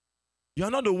 You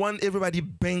are not the one everybody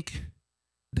bank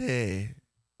the,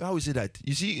 how we say that?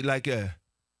 You see, like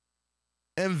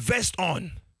invest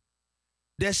on.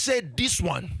 They said this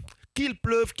one, qu'il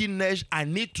pleuve, qu'il neige, I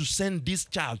need to send this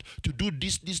child to do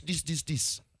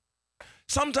this.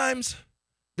 Sometimes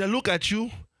they look at you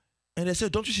and they say,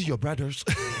 "Don't you see your brothers?"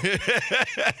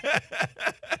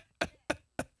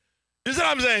 You see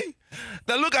what I'm saying?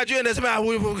 They look at you and they say,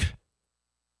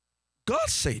 God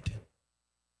said,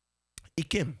 He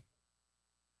came.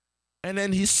 And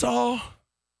then He saw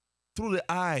through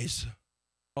the eyes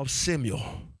of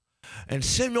Samuel. And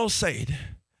Samuel said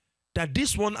that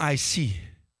this one I see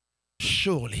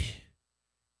surely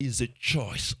is the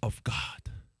choice of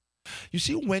God. You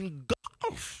see, when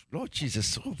God, Lord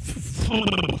Jesus,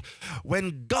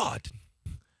 when God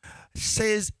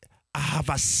says, "I have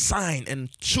assigned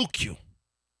and took you,"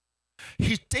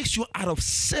 He takes you out of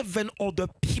 7 other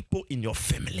people in your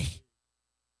family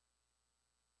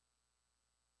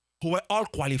who were all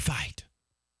qualified.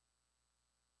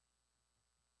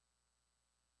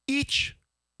 Each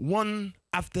one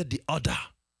after the other.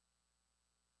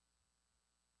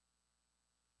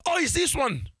 "Oh, is this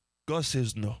one?" God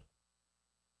says, "No."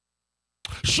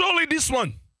 "Surely this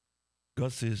one."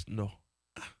 God says, no.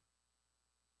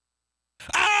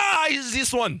 It's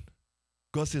this one.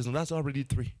 God says, no, that's already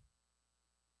 3.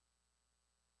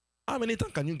 How many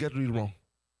times can you get it wrong?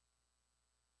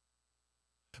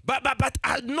 But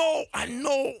I know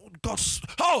God's,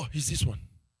 it's this one.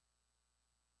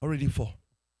 Already 4.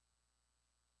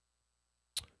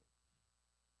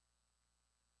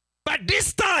 But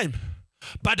this time,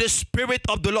 by the Spirit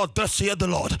of the Lord, thus saith the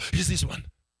Lord, is this one.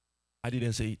 I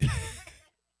didn't say it.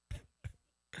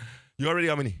 You already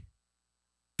how many?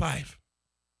 5.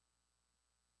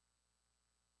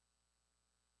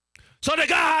 So the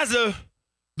guy has the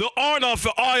horn of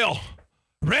oil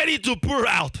ready to pour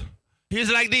out. He's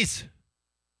like this,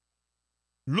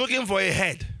 looking for a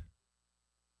head.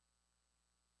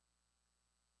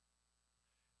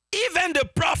 Even the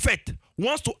prophet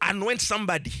wants to anoint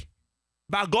somebody.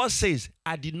 But God says,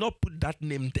 I did not put that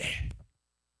name there.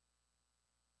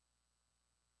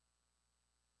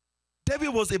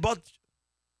 David was about,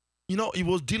 he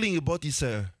was dealing about his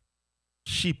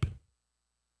sheep.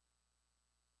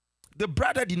 The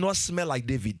brother did not smell like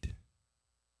David.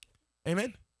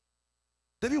 Amen?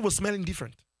 David was smelling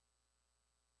different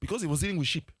because he was dealing with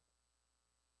sheep.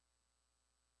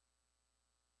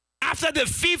 After the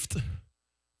 5th,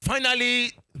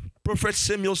 finally, Prophet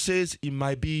Samuel says it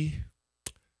might be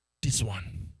this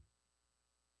one.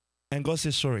 And God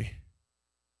says, sorry.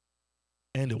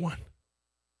 And the one.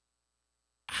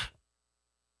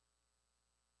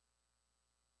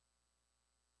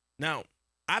 Now,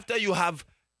 after you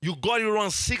got it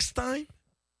wrong 6 times,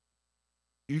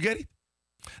 you get it?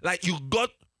 Like you got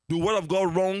the word of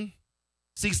God wrong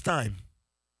 6 times.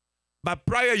 But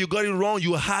prior you got it wrong,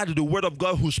 you had the word of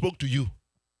God who spoke to you.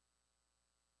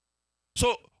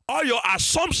 So all your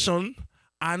assumptions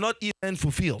are not even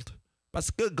fulfilled. But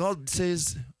God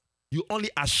says, you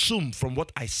only assume from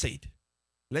what I said.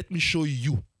 Let me show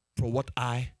you from what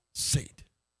I said.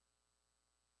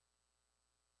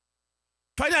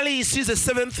 Finally, he sees the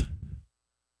 7th.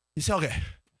 He said, okay,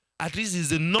 at least it's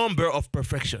the number of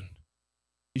perfection.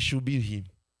 It should be him.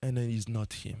 And then it's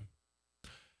not him.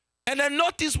 And then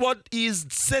notice what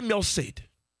Samuel said.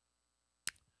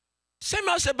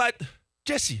 Samuel said, but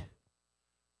Jesse,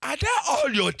 are there all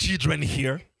your children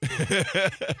here?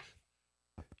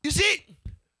 You see,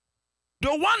 the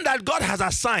one that God has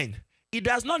assigned, it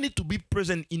does not need to be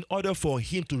present in order for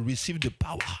him to receive the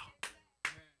power.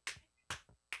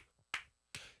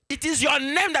 It is your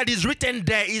name that is written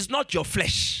there, it's not your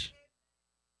flesh.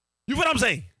 You know what I'm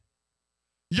saying?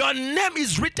 Your name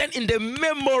is written in the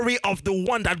memory of the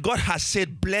one that God has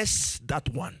said, bless that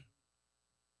one.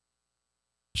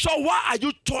 So why are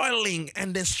you toiling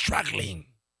and then struggling?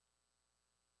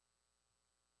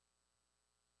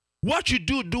 What you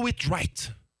do, do it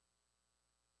right.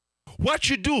 What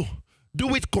you do,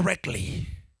 do it correctly.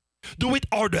 Do it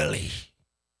orderly.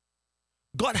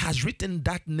 God has written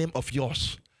that name of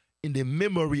yours in the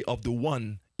memory of the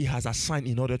one he has assigned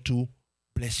in order to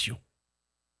bless you.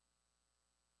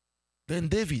 Then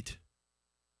David,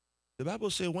 the Bible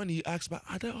says when he asked, but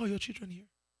are there all your children here?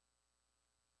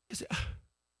 He said,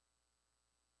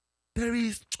 there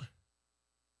is,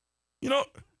 you know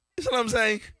what I'm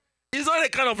saying? It's not a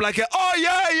kind of like,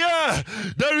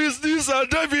 there is this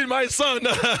David, my son.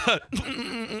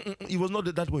 He was not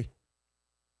that way.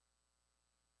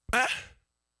 Huh?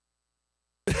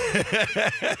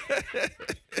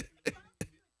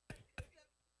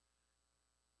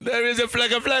 There is a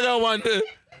flagger one.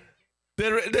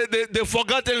 The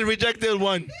forgotten, rejected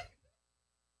one.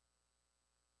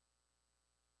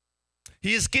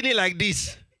 He is skinny like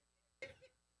this.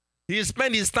 He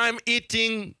spent his time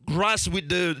eating grass with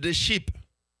the sheep.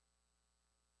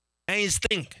 And he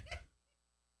stink.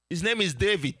 His name is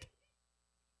David.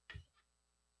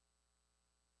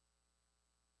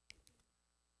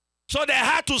 So they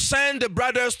had to send the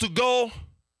brothers to go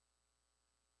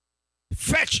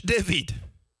fetch David.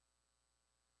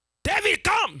 David,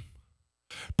 come.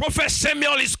 Prophet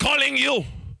Samuel is calling you.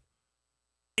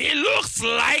 It looks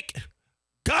like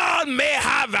God may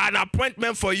have an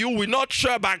appointment for you. We're not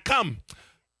sure, but come.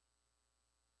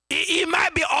 It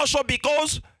might be also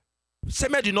because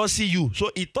Samuel did not see you,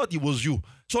 so he thought it was you.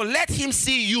 So let him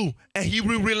see you, and he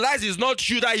will realize it's not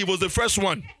you, that he was the first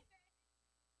one.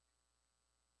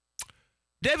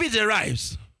 David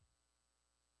arrives.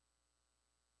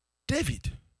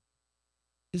 David,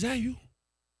 is that you?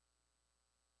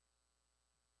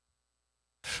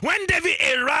 When David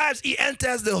arrives, he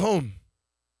enters the home.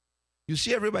 You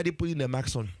see everybody putting their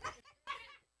masks on.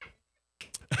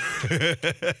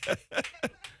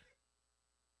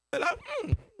 Like,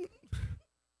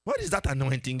 what is that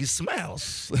anointing? It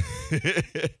smells.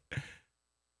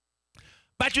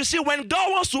 But you see, when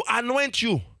God wants to anoint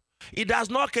you, He does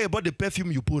not care about the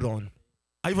perfume you put on.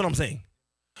 Are you what I'm saying?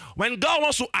 When God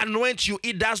wants to anoint you,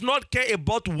 He does not care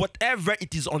about whatever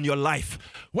it is on your life.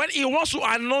 When He wants to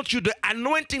anoint you, the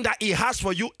anointing that He has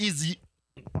for you is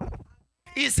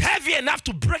heavy enough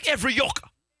to break every yoke.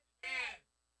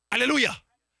 Hallelujah.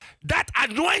 That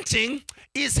anointing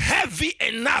is heavy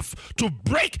enough to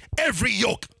break every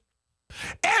yoke.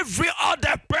 Every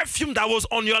other perfume that was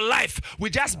on your life will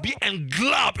just be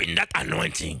englobed in that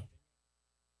anointing.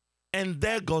 And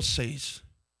there God says,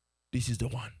 this is the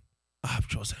one I have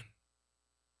chosen.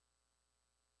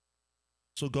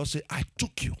 So God said, I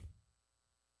took you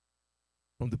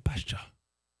from the pasture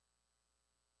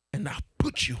and I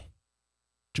put you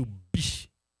to be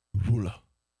ruler.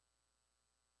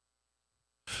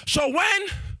 So when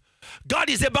God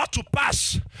is about to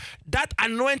pass that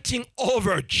anointing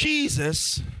over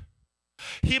Jesus,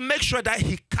 He makes sure that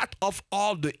He cut off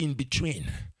all the in-between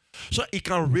so He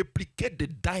can replicate the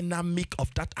dynamic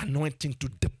of that anointing to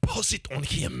deposit on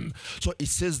Him. So it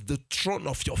says, the throne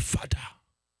of your Father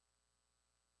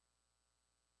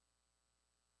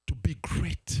to be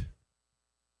great.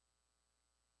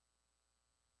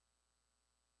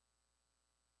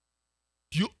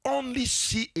 You only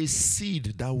see a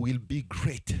seed that will be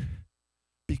great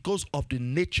because of the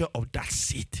nature of that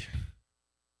seed.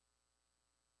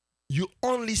 You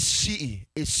only see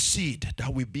a seed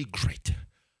that will be great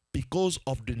because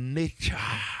of the nature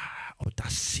of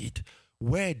that seed.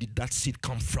 Where did that seed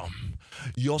come from?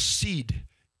 Your seed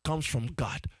comes from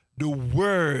God. The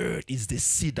word is the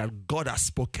seed that God has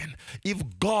spoken.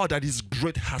 If God that is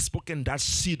great has spoken that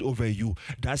seed over you,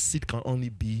 that seed can only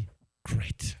be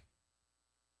great.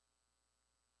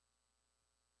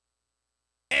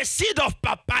 A seed of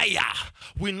papaya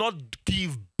will not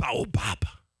give baobab.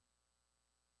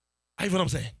 Are you know what I'm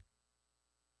saying?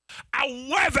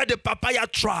 However the papaya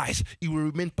tries, it will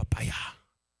remain papaya.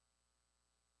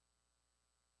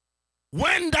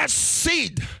 When that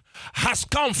seed has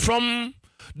come from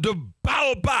the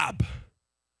baobab,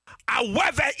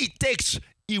 however it takes,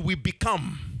 it will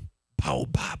become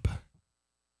baobab.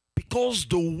 Because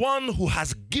the one who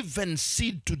has given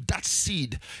seed to that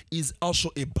seed is also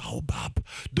a baobab.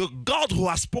 The God who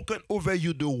has spoken over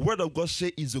you, the word of God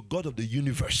says, is the God of the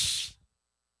universe.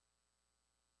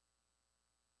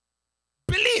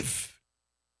 Believe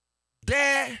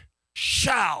there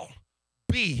shall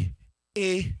be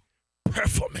a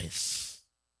performance.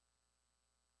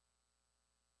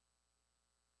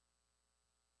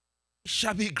 It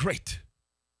shall be great.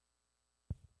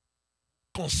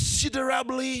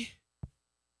 Considerably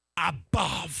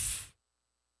above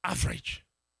average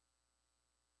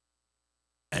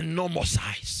and normal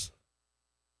size.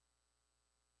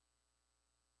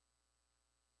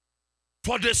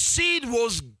 For the seed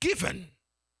was given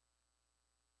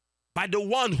by the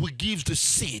one who gives the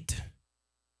seed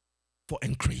for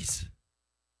increase.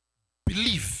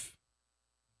 Believe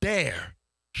there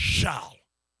shall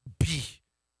be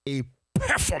a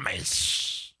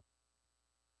performance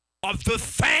of the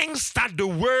things that the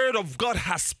word of God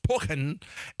has spoken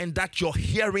and that your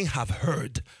hearing have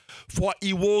heard. For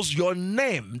it was your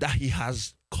name that He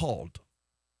has called.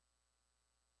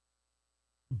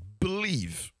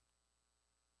 Believe.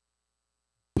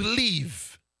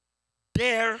 Believe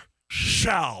there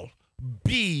shall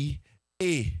be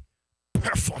a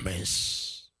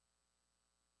performance.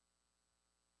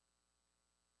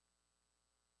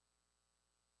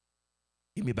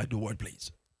 Give me back the word,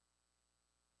 please.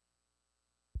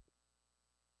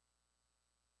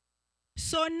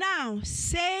 So now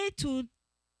say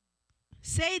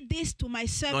this to my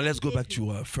servant. Now let's go back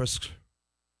to first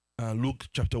Luke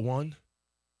chapter 1.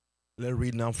 Let's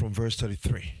read now from verse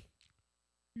 33.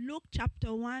 Luke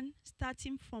chapter 1,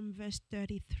 starting from verse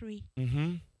 33.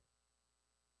 Mm-hmm.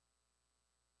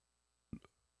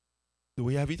 Do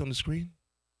we have it on the screen?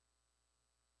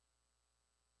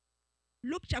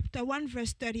 Luke chapter 1,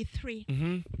 verse 33.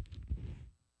 Mm-hmm.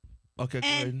 Okay, go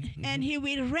ahead. Mm-hmm. And He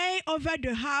will reign over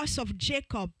the house of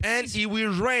Jacob. And He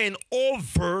will reign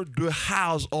over the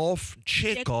house of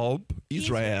Jacob,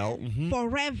 Israel, mm-hmm.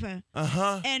 forever.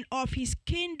 And of His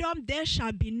kingdom there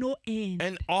shall be no end.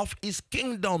 And of His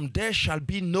kingdom there shall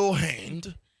be no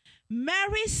end.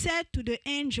 Mary said to the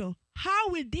angel, how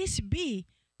will this be,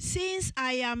 since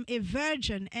I am a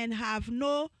virgin and have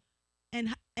no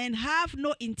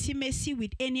intimacy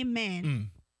with any man?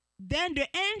 Then the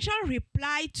angel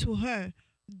replied to her,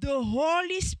 the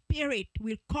Holy Spirit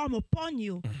will come upon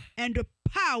you, and the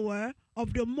power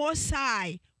of the Most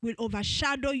High will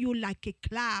overshadow you like a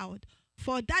cloud.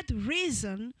 For that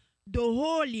reason, the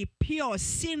holy, pure,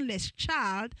 sinless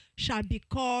child shall be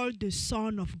called the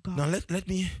Son of God. Now let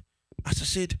me, as I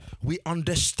said, we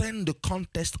understand the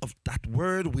context of that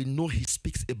word. We know he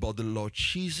speaks about the Lord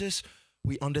Jesus.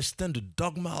 We understand the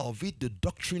dogma of it, the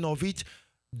doctrine of it,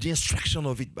 the instruction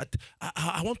of it. But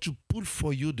I want to pull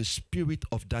for you the spirit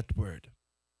of that word.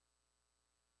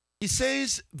 It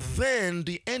says, then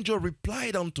the angel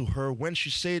replied unto her when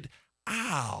she said,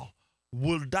 how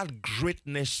will that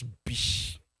greatness be?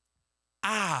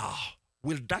 How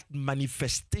will that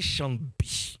manifestation be?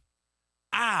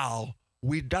 How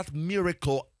will that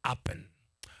miracle happen?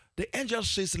 The angel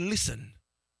says, listen,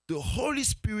 the Holy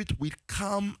Spirit will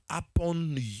come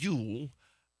upon you,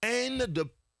 and the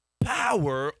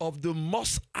power of the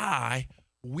Most High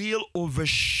will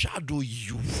overshadow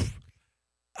you.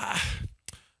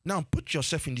 Now put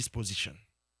yourself in this position.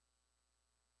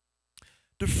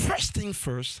 The first thing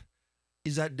first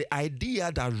is that the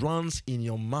idea that runs in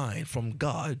your mind from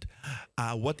God,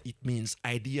 what it means,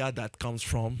 idea that comes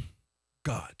from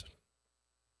God.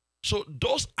 So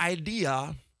those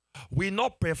ideas will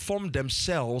not perform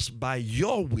themselves by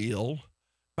your will,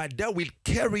 but they will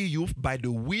carry you by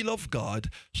the will of God,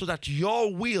 so that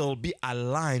your will be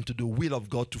aligned to the will of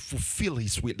God to fulfill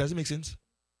his will. Does it make sense?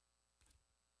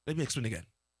 Let me explain again.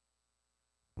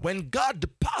 When God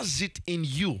deposits in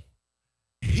you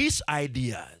his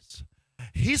ideas,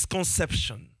 his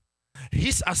conception,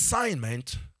 his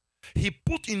assignment, he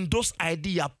put in those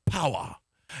ideas power,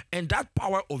 and that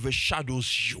power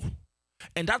overshadows you.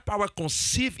 And that power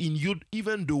conceives in you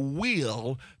even the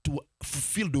will to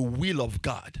fulfill the will of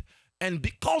God. And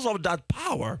because of that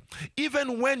power,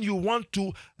 even when you want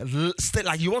to stay,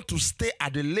 like you want to stay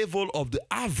at the level of the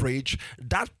average,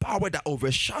 that power that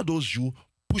overshadows you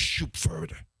push you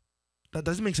further. That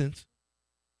doesn't make sense.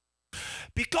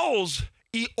 Because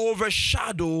it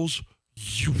overshadows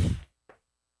you.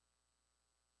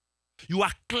 You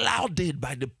are clouded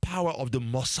by the power of the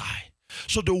Most High.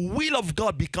 So the will of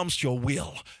God becomes your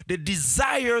will. The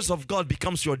desires of God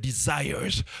becomes your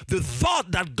desires. The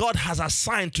thought that God has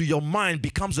assigned to your mind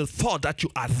becomes the thought that you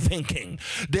are thinking.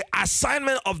 The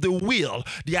assignment of the will,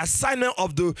 the assignment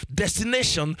of the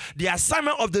destination, the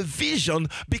assignment of the vision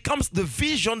becomes the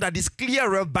vision that is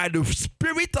clearer by the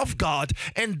Spirit of God.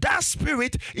 And that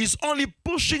Spirit is only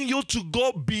pushing you to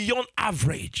go beyond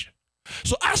average.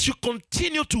 So as you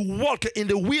continue to walk in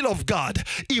the will of God,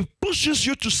 it pushes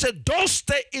you to say, don't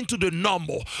stay into the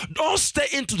normal. Don't stay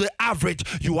into the average.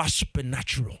 You are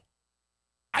supernatural.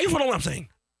 Are you following what I'm saying?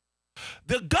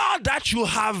 The God that you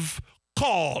have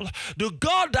called, the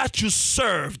God that you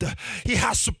served, he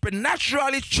has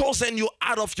supernaturally chosen you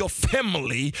out of your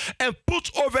family and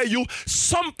put over you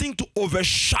something to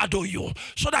overshadow you,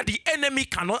 so that the enemy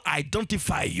cannot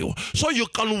identify you, so you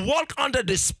can walk under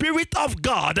the Spirit of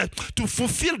God to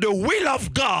fulfill the will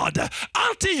of God.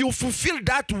 Until you fulfill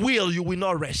that will, you will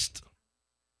not rest.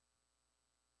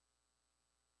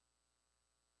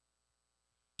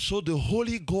 So the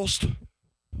Holy Ghost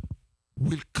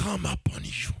will come upon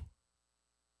you,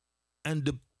 and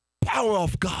the power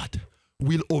of God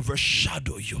will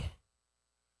overshadow you.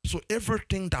 So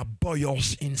everything that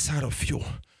boils inside of you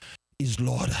is,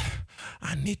 Lord,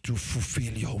 I need to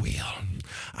fulfill your will.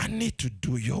 I need to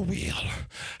do your will.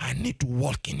 I need to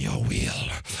walk in your will.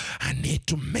 I need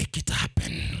to make it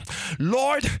happen.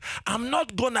 Lord, I'm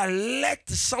not going to let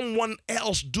someone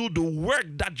else do the work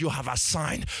that you have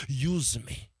assigned. Use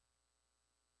me.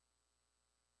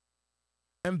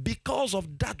 And because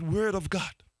of that word of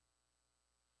God,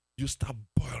 you start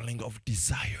boiling of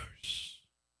desires.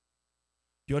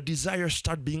 Your desires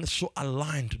start being so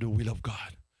aligned to the will of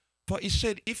God. For he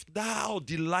said, if thou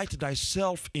delight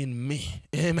thyself in me,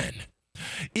 amen.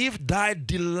 If thou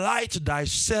delight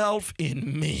thyself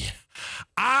in me,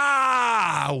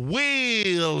 I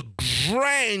will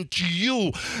grant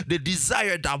you the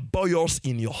desire that boils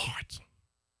in your heart.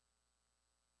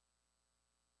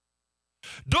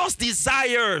 Those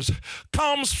desires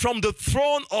comes from the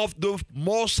throne of the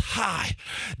Most High.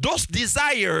 Those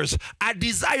desires are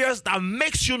desires that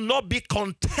makes you not be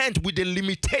content with the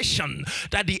limitation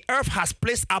that the earth has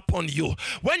placed upon you.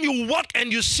 When you walk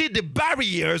and you see the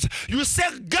barriers, you say,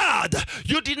 God,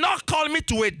 you did not call me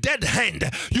to a dead end.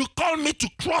 You called me to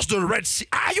cross the Red Sea.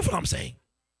 Are you what I'm saying?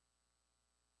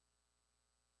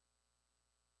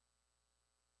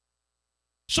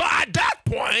 So at that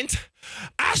point,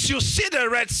 as you see the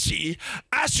Red Sea,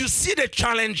 as you see the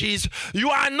challenges, you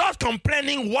are not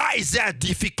complaining, why is that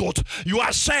difficult? You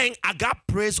are saying, I got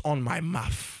praise on my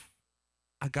mouth.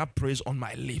 I got praise on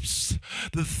my lips.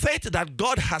 The faith that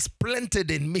God has planted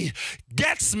in me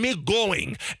gets me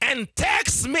going and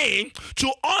takes me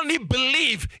to only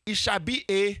believe it shall be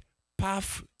a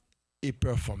path et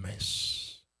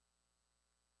performance.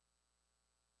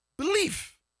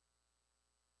 Believe.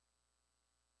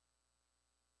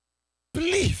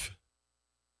 Believe.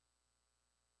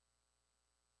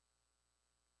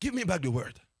 Give me back the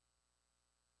word.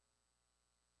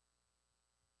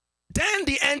 Then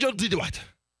the angel did what?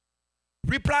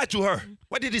 Reply to her.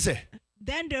 What did he say?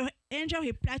 Then the angel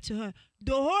replied to her,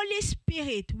 the Holy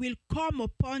Spirit will come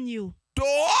upon you. The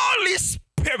Holy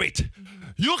Spirit.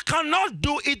 You cannot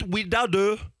do it without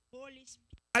the Holy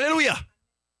Spirit. Hallelujah.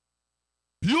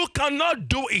 You cannot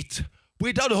do it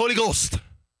without the Holy Ghost.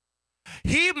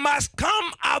 He must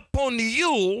come upon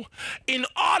you in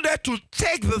order to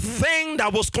take the thing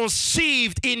that was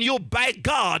conceived in you by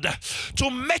God to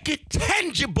make it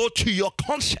tangible to your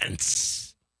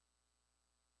conscience.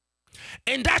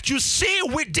 And that you see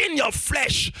within your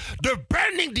flesh the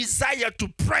burning desire to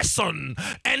press on.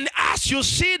 And as you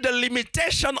see the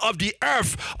limitation of the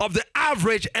earth, of the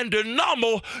average and the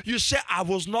normal, you say, I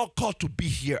was not called to be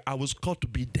here. I was called to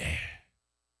be there.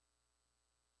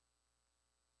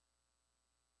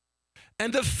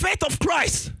 And the faith of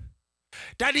Christ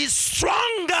that is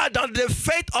stronger than the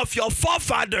faith of your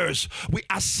forefathers, we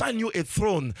assign you a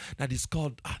throne that is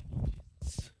called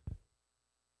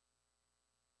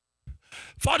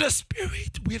for the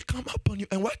Spirit will come upon you.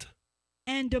 And what?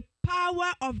 And the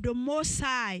power of the Most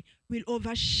High will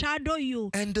overshadow you.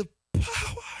 And the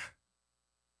power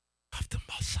of the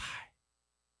Most High.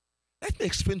 Let me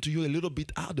explain to you a little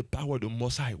bit how the power of the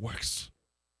Most High works.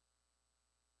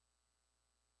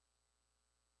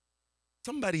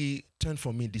 Somebody turn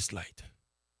for me this light.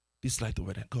 This light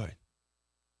over there. Go ahead.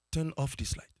 Turn off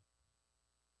this light.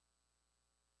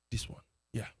 This one.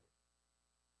 Yeah.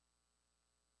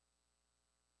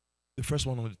 The first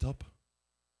one on the top.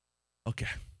 Okay.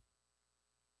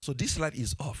 So this light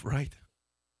is off, right?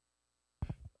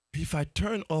 If I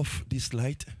turn off this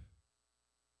light,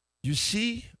 you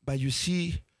see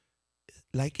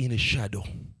like in a shadow.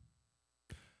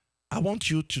 I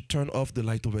want you to turn off the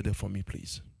light over there for me,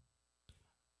 please.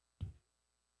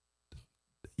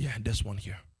 Yeah, there's one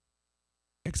here.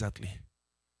 Exactly.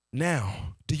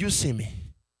 Now, do you see me?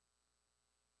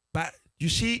 But you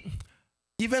see,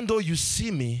 even though you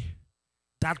see me,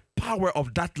 that power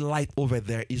of that light over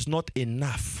there is not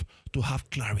enough to have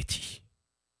clarity.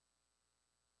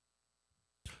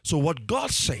 So what God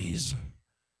says,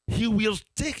 He will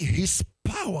take His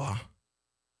power,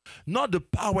 not the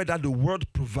power that the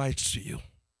world provides to you,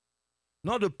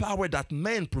 not the power that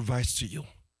man provides to you,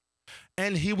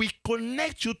 and He will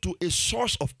connect you to a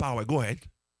source of power. Go ahead.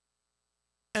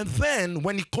 And then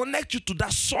when He connects you to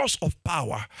that source of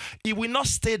power, He will not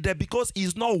stay there because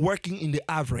He's not working in the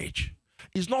average.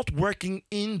 He's not working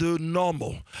in the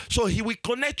normal. So He will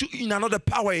connect you in another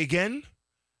power again.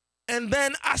 And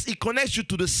then as He connects you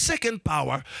to the second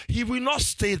power, He will not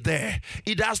stay there.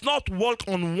 He does not work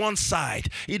on one side.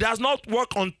 He does not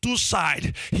work on two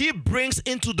sides. He brings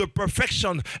into the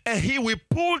perfection and He will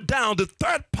pull down the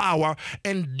third power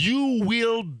and you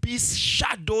will be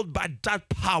shadowed by that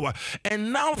power.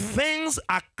 And now things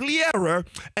are clearer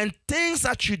and things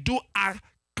that you do are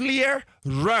clearer.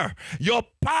 Your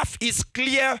path is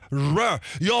clearer.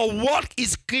 Your work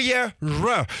is clearer.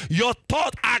 Your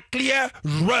thoughts are clearer.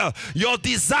 Your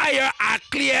desire are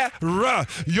clearer.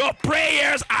 Your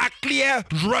prayers are clearer.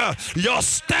 Your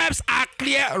steps are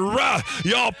clearer.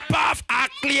 Your path are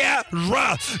clearer.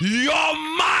 Your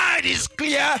mind is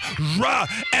clearer.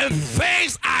 And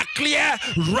things are clearer.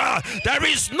 There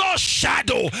is no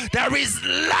shadow. There is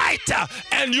light.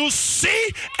 And you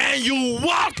see and you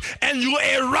walk and you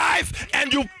arrive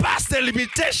and you pass the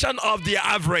limitation of the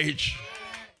average.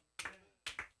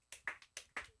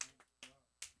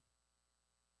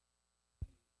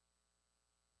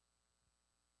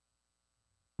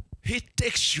 He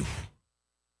takes you.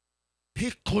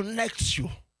 He connects you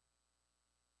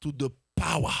to the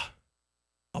power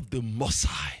of the Most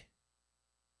High.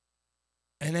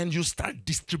 And then you start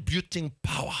distributing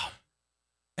power.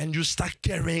 And you start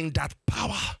carrying that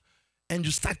power. And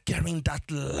you start carrying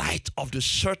that light of the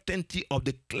certainty of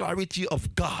the clarity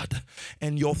of God.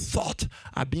 And your thoughts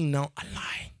are being now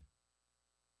aligned.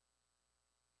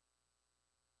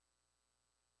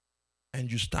 And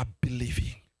you start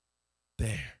believing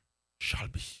there shall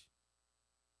be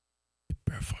a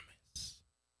performance.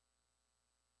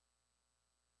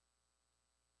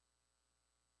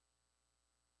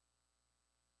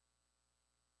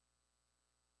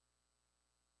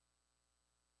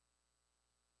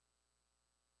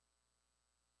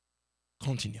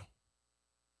 Continue.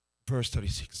 Verse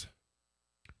 36.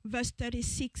 Verse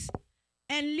 36.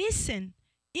 And listen,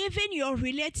 even your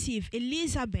relative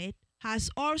Elizabeth has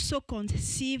also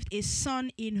conceived a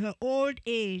son in her old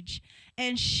age,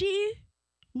 and she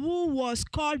who was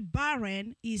called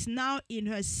barren is now in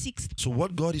her sixth. So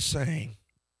what God is saying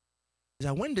is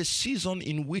that when the season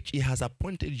in which He has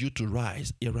appointed you to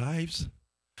rise arrives,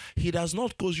 He does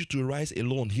not cause you to rise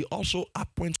alone. He also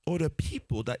appoints other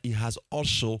people that He has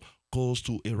also caused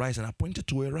to arise and appointed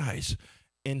to arise.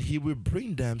 And He will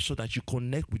bring them so that you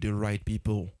connect with the right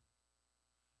people.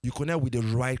 You connect with the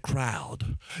right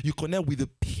crowd. You connect with the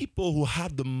people who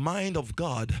have the mind of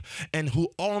God and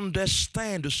who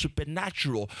understand the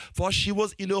supernatural. For she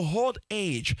was in a old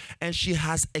age and she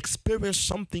has experienced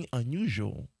something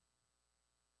unusual.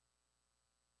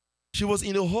 She was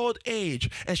in a old age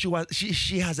and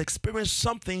she has experienced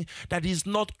something that is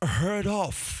not heard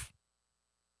of.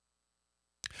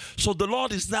 So the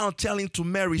Lord is now telling to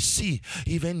Mary, see,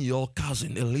 even your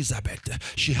cousin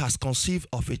Elizabeth, she has conceived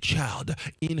of a child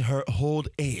in her old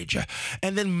age.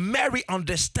 And then Mary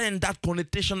understands that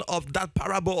connotation of that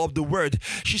parable of the word.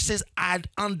 She says, I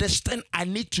understand I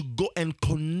need to go and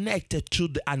connect it to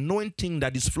the anointing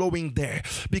that is flowing there.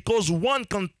 Because one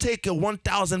can take a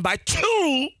 1,000 by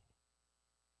two,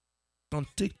 can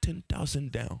take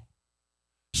 10,000 down.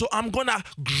 So I'm going to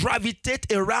gravitate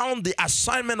around the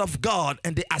assignment of God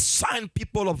and the assigned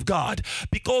people of God,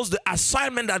 because the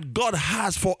assignment that God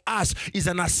has for us is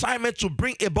an assignment to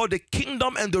bring about the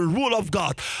kingdom and the rule of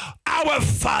God. Our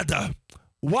Father,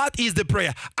 what is the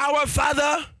prayer? Our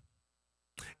Father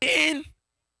in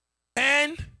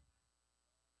and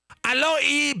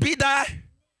hallowed be thy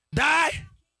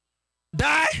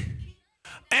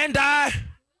and thy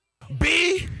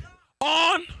be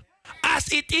on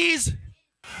as it is.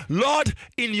 Lord,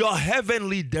 in your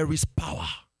heavenly there is power.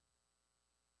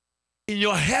 In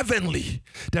your heavenly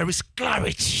there is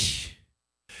clarity.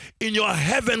 In your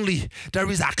heavenly there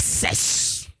is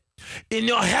access. In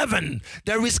your heaven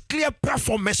there is clear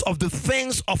performance of the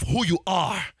things of who you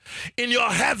are. In your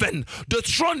heaven the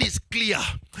throne is clear.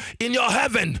 In your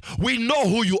heaven we know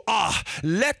who you are.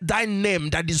 Let thy name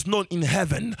that is known in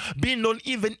heaven be known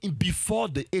even before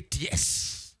the 8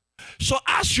 years. So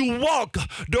as you walk,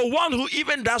 the one who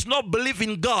even does not believe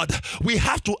in God, we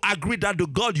have to agree that the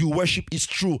God you worship is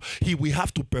true. We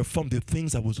have to perform the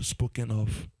things that was spoken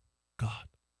of God.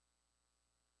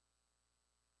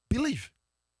 Believe.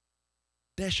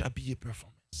 There shall be a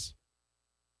performance.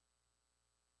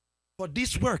 For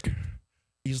this work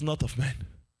is not of man.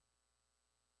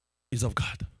 It's of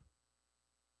God.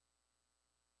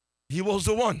 He was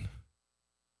the one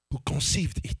who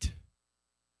conceived it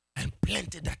and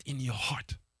planted that in your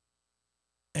heart.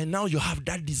 And now you have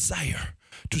that desire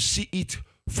to see it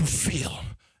fulfill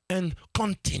and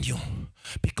continue,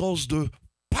 because the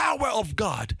power of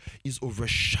God is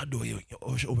overshadowing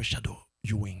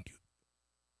you.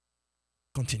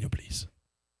 Continue, please.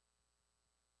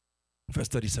 Verse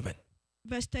 37.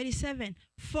 Verse 37.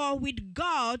 For with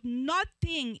God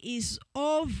nothing is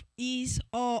or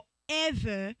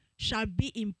ever shall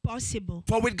be impossible.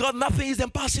 For with God nothing is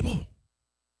impossible.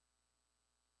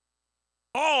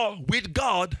 Or with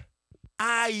God,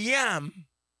 I am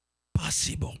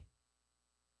possible.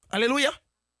 Hallelujah.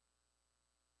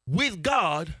 With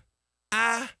God,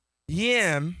 I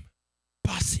am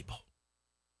possible.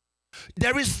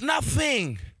 There is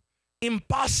nothing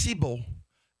impossible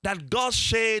that God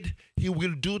said He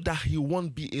will do that He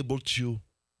won't be able to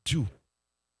do.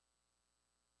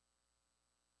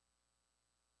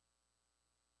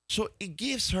 So it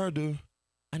gives her the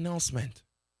announcement.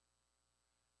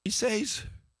 He says,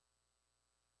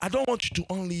 I don't want you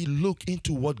to only look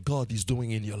into what God is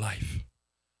doing in your life,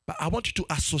 but I want you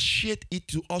to associate it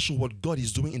to also what God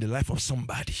is doing in the life of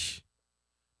somebody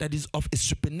that is of a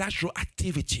supernatural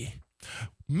activity,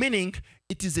 meaning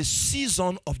it is a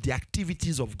season of the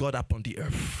activities of God upon the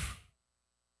earth.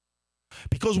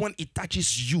 Because when it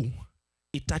touches you,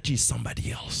 it touches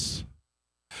somebody else.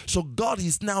 So God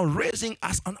is now raising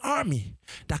us an army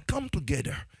that come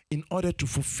together in order to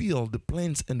fulfill the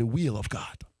plans and the will of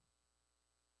God.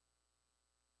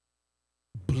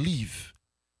 Believe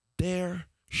there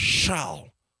shall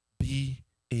be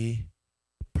a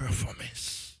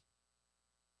performance.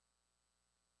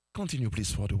 Continue,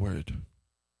 please, for the word.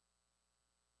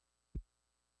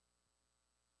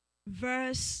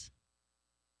 Verse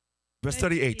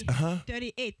 38.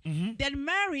 38. Mm-hmm. Then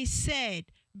Mary said,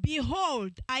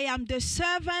 Behold, I am the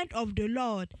servant of the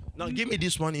Lord. Now give me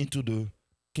this one into the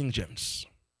King James.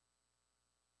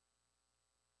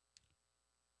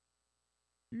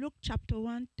 Luke chapter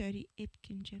 1, 38,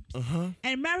 King James. Uh-huh.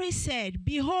 And Mary said,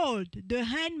 Behold, the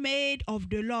handmaid of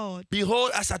the Lord.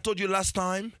 Behold, as I told you last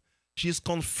time, she's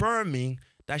confirming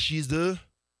that she's the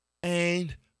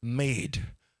handmaid.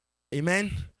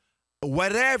 Amen.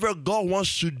 Whatever God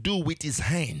wants to do with his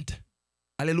hand,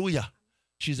 hallelujah,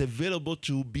 she's available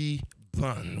to be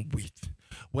done with.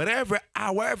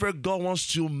 However God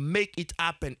wants to make it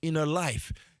happen in her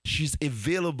life, she's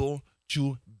available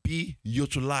to be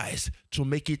utilized to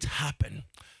make it happen.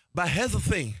 But here's the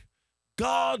thing.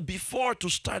 God, before to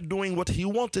start doing what he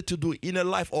wanted to do in her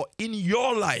life or in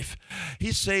your life,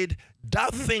 he said,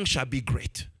 that thing shall be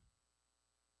great.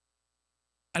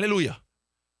 Hallelujah.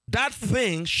 That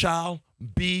thing shall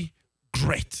be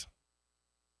great.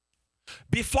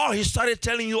 Before he started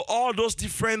telling you all those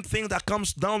different things that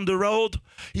comes down the road,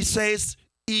 he says,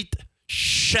 it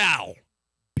shall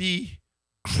be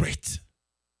great.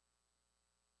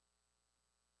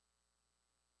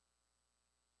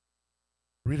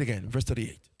 Read again, verse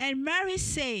 38. And Mary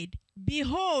said,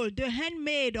 Behold, the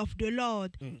handmaid of the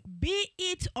Lord, be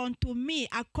it unto me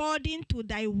according to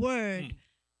thy word.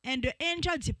 And the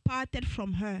angel departed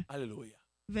from her. Hallelujah.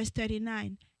 Verse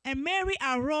 39. And Mary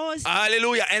arose.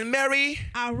 Hallelujah. And Mary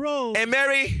arose. And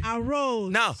Mary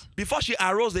arose. Now, before she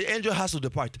arose, the angel has to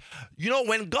depart. You know,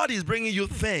 when God is bringing you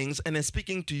things and then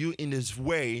speaking to you in his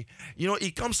way, you know,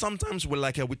 it comes sometimes with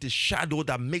with a shadow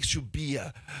that makes you be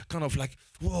kind of like,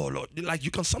 whoa, Lord. Like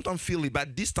you can sometimes feel it,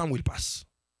 but this time will pass.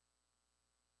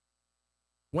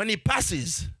 When it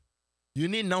passes, you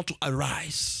need now to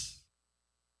arise.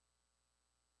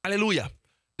 Hallelujah.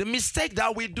 The mistake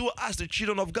that we do as the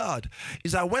children of God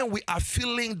is that when we are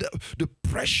feeling the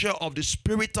pressure of the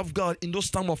Spirit of God in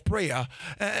those times of prayer,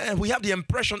 and we have the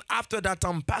impression after that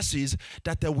time passes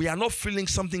that we are not feeling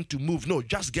something to move. No,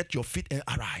 just get your feet and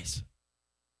arise.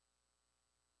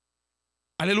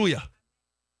 Hallelujah.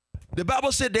 The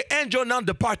Bible said the angel now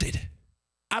departed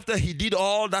after he did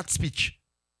all that speech.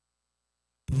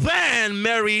 Then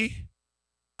Mary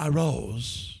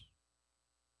arose.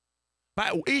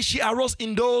 But she arose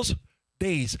in those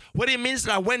days. What it means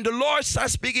that when the Lord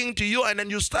starts speaking to you and then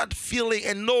you start feeling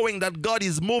and knowing that God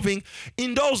is moving,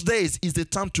 in those days is the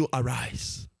time to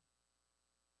arise.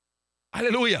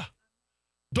 Hallelujah.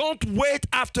 Don't wait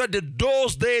after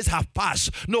those days have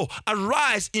passed. No,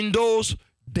 arise in those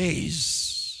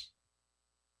days.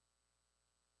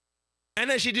 And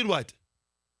then she did what?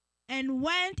 And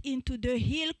went into the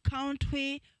hill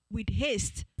country with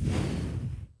haste,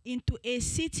 into a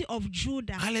city of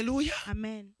Judah. Hallelujah.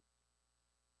 Amen.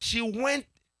 She went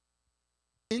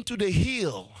into the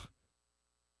hill.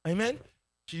 Amen.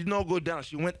 She did not go down.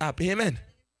 She went up. Amen.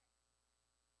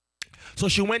 So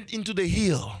she went into the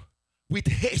hill with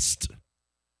haste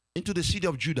into the city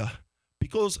of Judah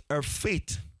because her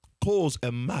faith caused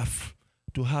her mouth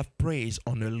to have praise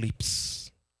on her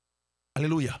lips.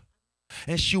 Hallelujah.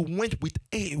 And she went with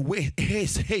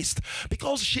haste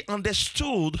because she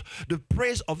understood the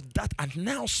praise of that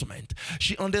announcement.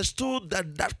 She understood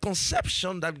that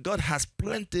conception that God has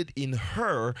planted in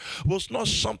her was not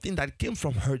something that came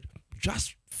from her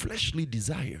just fleshly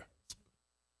desire.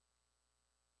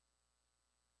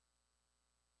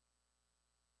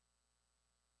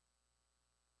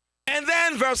 And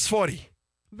then verse 40.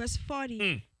 Verse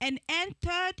 40. And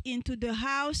entered into the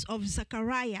house of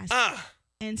Zacharias.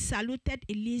 And saluted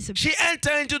Elizabeth. She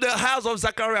entered into the house of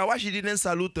Zachariah. Why she didn't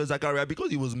salute Zachariah? Because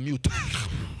he was mute.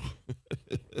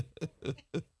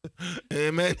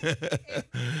 Amen.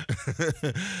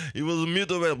 He was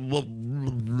mute over.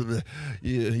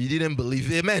 He didn't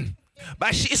believe. Amen.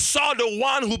 But she saw the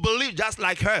one who believed just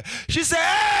like her. She said,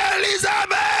 hey,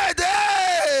 Elizabeth!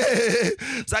 Hey!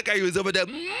 Zachariah was over there.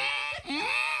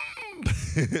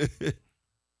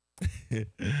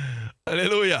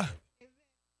 Hallelujah.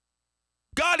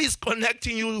 God is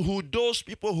connecting you with those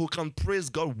people who can praise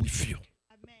God with you.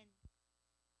 Amen.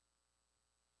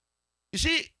 You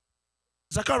see,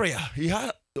 Zachariah, he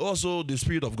had also the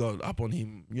Spirit of God upon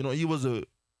him. You know, he was the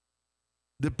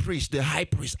priest, the high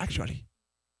priest, actually.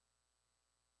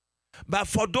 But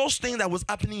for those things that was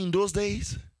happening in those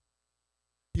days,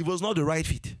 he was not the right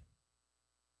fit.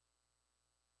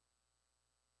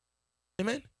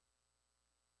 Amen.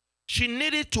 She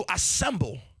needed to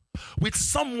assemble with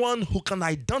someone who can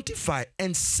identify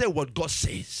and say what God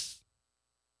says.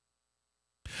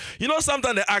 You know,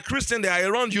 sometimes there are Christians, they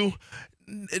are around you,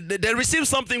 they receive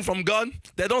something from God,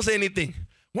 they don't say anything.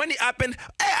 When it happened,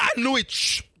 hey, I knew it.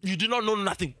 Shh, you do not know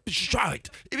nothing. Try it.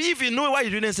 If you know it, why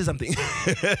you didn't say something?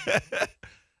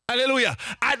 Hallelujah.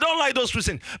 I don't like those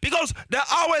Christians because they're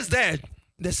always there.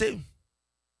 They say,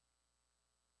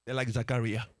 they're like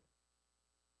Zachariah.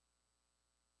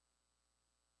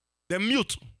 They're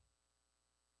mute.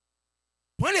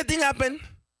 When the thing happened,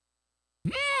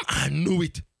 I knew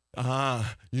it.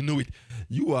 You knew it.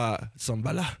 You are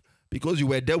Sambala. Because you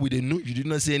were there with the news, you did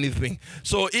not say anything.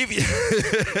 So if,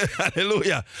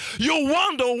 hallelujah, you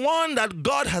want the one that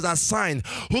God has assigned,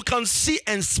 who can see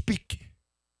and speak,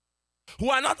 who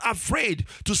are not afraid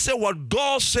to say what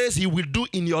God says he will do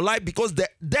in your life, because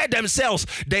they themselves,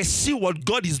 they see what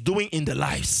God is doing in their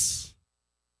lives.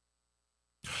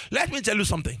 Let me tell you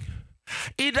something.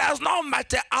 It does not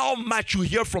matter how much you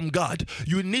hear from God,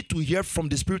 you need to hear from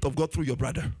the Spirit of God through your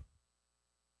brother.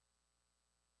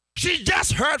 She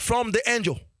just heard from the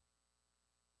angel.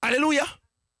 Hallelujah.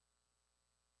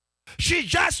 She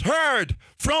just heard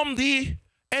from the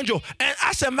angel. And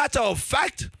as a matter of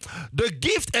fact, the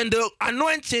gift and the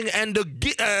anointing and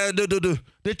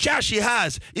the charge she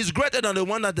has is greater than the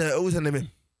one that what's her name?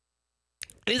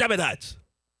 Elizabeth had.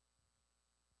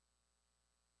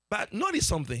 But notice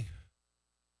something.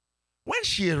 When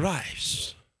she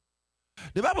arrives,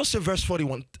 the Bible says, verse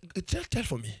 41, tell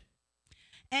for me.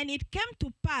 And it came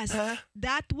to pass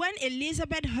that when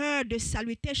Elizabeth heard the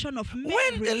salutation of Mary,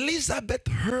 when Elizabeth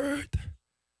heard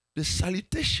the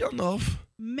salutation of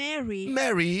Mary,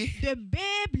 the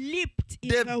babe leaped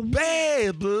in her womb. The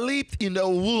babe leaped in the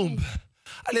womb.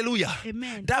 Hallelujah.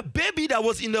 Amen. That baby that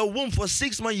was in the womb for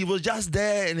 6 months, he was just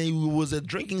there and he was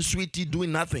drinking sweet tea,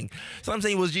 doing nothing. So I'm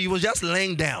saying he was just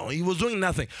laying down. He was doing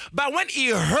nothing. But when he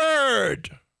heard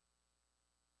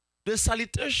the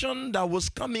salutation that was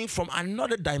coming from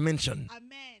another dimension.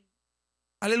 Amen.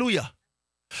 Hallelujah.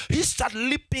 He started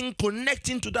leaping,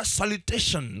 connecting to that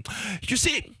salutation. You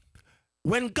see,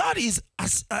 when God is,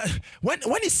 when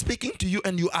he's speaking to you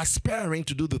and you are aspiring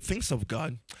to do the things of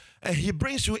God, he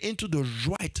brings you into the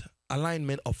right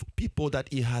alignment of people that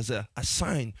he has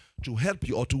assigned to help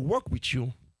you or to work with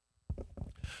you.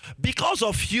 Because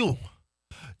of you,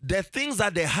 the things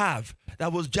that they have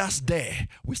that was just there,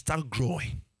 we start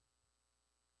growing.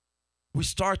 We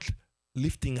start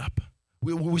lifting up.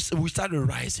 We start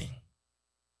rising.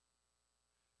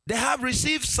 They have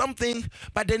received something,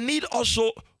 but they need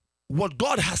also what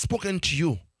God has spoken to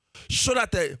you, so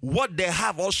that what they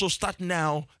have also start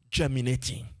now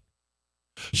germinating.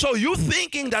 So you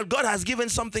thinking that God has given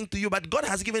something to you, but God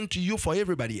has given to you for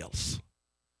everybody else.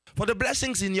 For the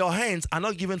blessings in your hands are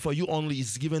not given for you only,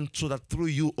 it's given so that through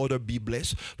you others be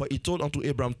blessed. But he told unto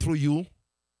Abraham, through you.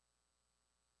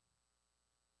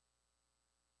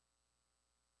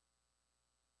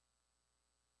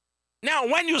 Now,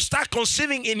 when you start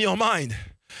conceiving in your mind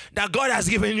that God has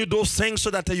given you those things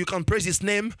so that you can praise his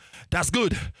name, that's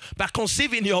good. But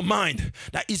conceive in your mind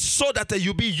that it's so that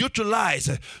you be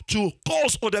utilized to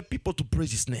cause other people to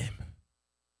praise his name.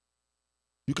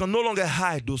 You can no longer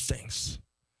hide those things.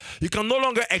 You can no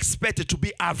longer expect it to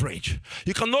be average.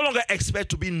 You can no longer expect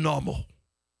to be normal.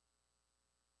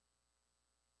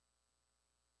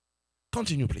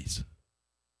 Continue, please.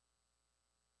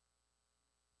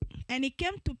 And it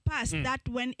came to pass that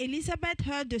when Elizabeth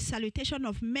heard the salutation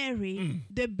of Mary,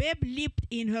 the babe leaped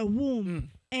in her womb,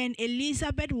 and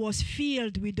Elizabeth was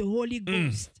filled with the Holy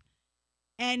Ghost.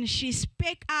 And she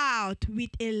spake out with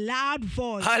a loud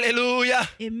voice. Hallelujah.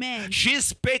 Amen. She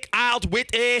spake out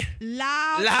with a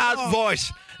loud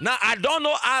voice. Now, I don't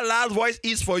know how loud voice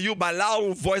is for you, but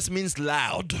loud voice means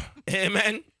loud.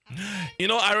 Amen. You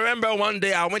know, I remember one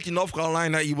day I went in North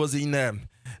Carolina. It was in,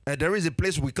 there is a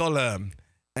place we call,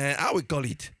 how we call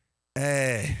it?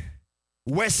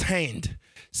 West End.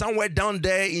 Somewhere down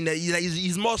there,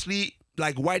 it's mostly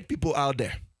like white people out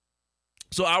there.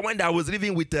 So I went there. I was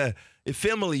living with a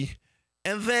family,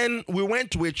 and then we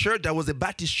went to a church that was a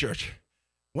Baptist church.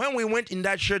 When we went in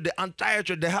that church, the entire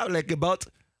church, they have about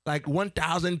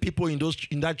 1,000 people in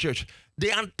that church.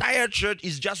 The entire church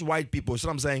is just white people. So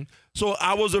I'm saying. So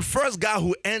I was the first guy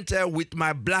who entered with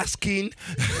my black skin.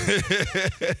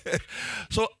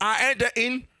 So I entered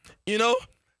in, you know.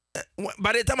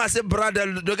 By the time I say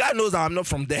brother, the guy knows that I'm not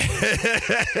from there.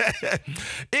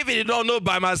 If he don't know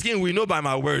by my skin, we know by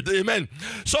my word. Amen.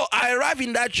 So I arrived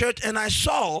in that church and I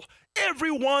saw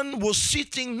everyone was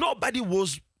sitting. Nobody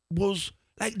was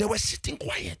like, they were sitting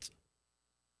quiet.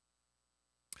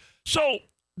 So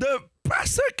the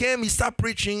pastor came, he started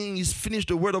preaching, he finished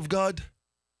the word of God.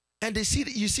 And you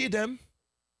see them?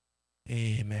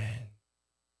 Amen.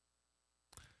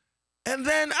 And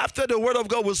then after the word of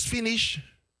God was finished,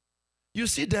 you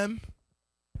see them?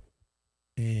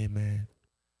 Amen.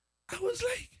 I was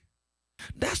like,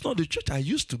 that's not the church I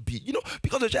used to be. You know,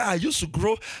 because the church I used to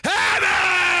grow.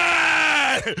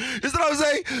 Amen! You see what I'm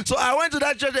saying? So I went to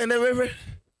that church and then,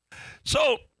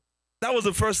 so that was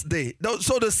the first day.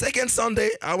 So the second Sunday,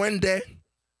 I went there.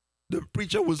 The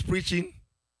preacher was preaching.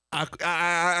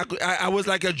 I was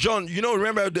like a John. You know,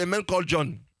 remember the man called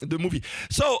John, the movie.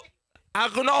 So I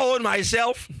could not hold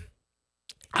myself.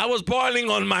 I was boiling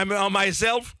on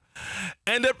myself,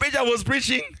 and the preacher was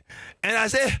preaching, and I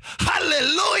said,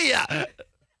 "Hallelujah!"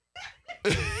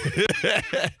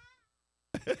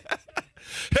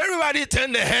 Everybody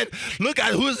turned their head. Look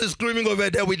at who's screaming over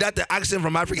there with that accent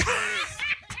from Africa.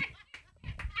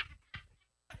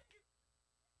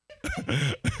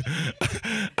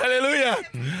 Hallelujah.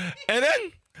 And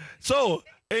then, so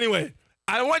anyway,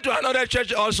 I went to another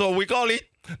church also. We call it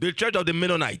the Church of the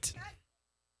Mennonite.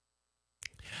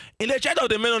 In the Church of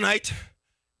the Mennonite,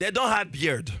 they don't have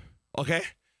beard, okay?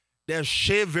 They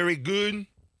shave very good,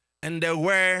 and they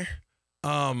wear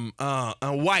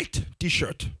a white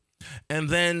t-shirt. And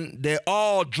then they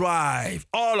all drive,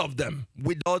 all of them,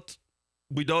 without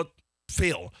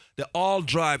fail. They all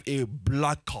drive a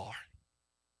black car.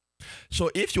 So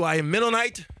if you are a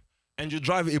Mennonite and you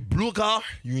drive a blue car,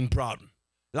 you're in problem.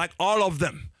 Like all of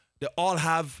them, they all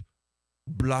have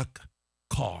black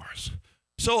cars.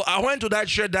 So I went to that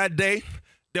church that day.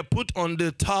 They put on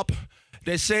the top,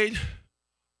 they said,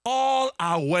 all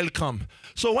are welcome.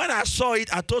 So when I saw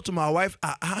it, I told to my wife,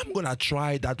 I'm going to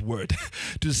try that word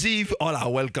to see if all are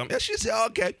welcome. And she said,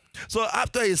 okay. So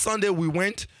after a Sunday we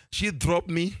went, she dropped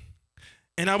me.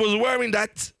 And I was wearing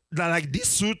that like this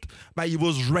suit, but it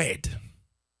was red.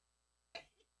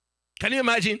 Can you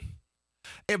imagine?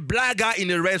 A black guy in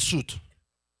a red suit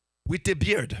with a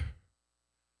beard.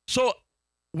 So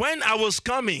when I was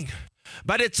coming,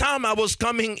 by the time I was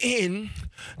coming in,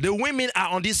 the women are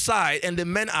on this side and the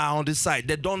men are on this side.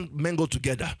 They don't mingle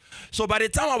together. So by the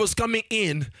time I was coming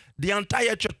in, the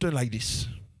entire church turned like this.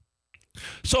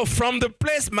 So from the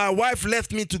place my wife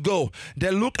left me to go,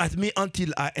 they looked at me until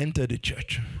I entered the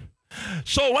church.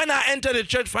 So when I entered the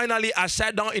church, finally I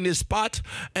sat down in a spot,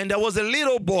 and there was a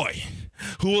little boy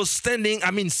who was sitting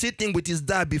with his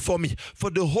dad before me. For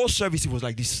the whole service, he was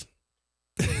like this.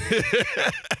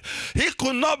 He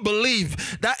could not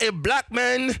believe that a black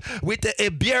man with a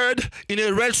beard in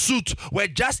a red suit were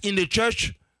just in the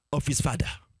church of his father.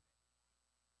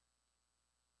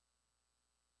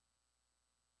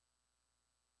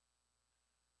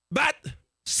 But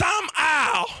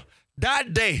somehow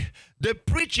that day, the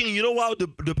preaching, you know what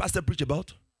the pastor preached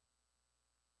about?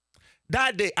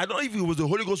 That day, I don't know if it was the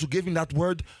Holy Ghost who gave him that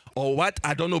word or what,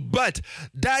 I don't know. But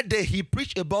that day, he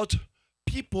preached about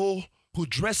people who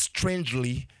dress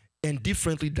strangely and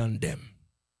differently than them.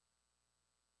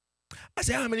 I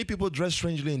said, how many people dress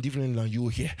strangely and differently than you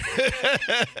here?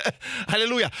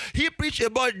 Hallelujah. He preached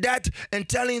about that and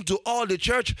telling to all the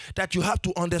church that you have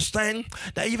to understand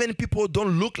that even people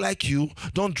don't look like you,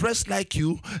 don't dress like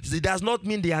you, it does not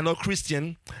mean they are not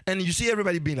Christian. And you see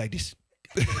everybody being like this.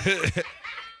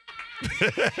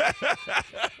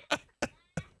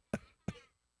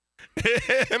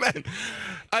 Amen.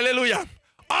 Hallelujah.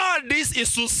 All this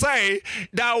is to say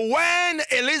that when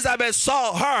Elizabeth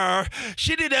saw her,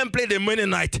 she didn't play the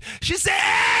Mennonite. She said,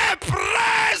 hey,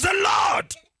 praise the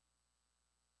Lord.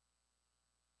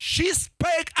 She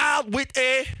spake out with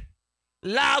a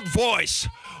loud voice.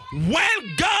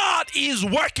 When God is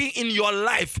working in your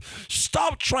life,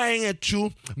 stop trying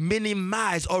to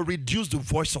minimize or reduce the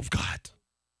voice of God.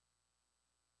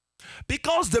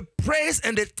 Because the praise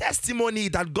and the testimony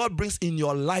that God brings in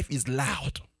your life is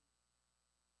loud.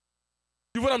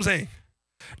 You know what I'm saying?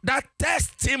 That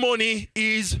testimony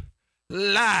is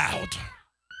loud.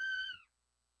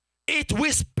 It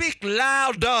will speak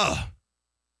louder.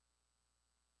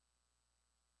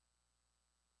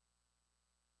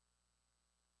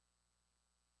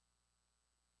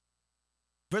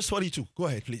 Verse 42. Go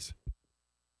ahead, please.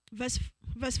 Verse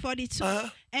 42.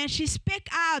 And she spake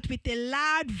out with a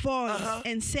loud voice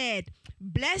and said,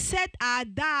 blessed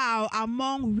art thou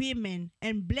among women,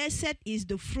 and blessed is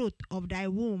the fruit of thy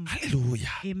womb. Hallelujah.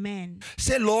 Amen.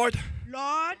 Say, Lord,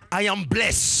 I am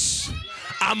blessed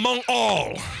among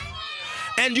all.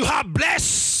 And you have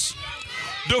blessed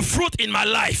the fruit in my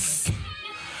life.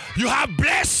 You have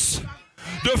blessed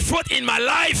the fruit in my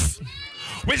life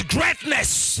with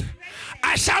greatness.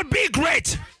 I shall be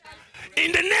great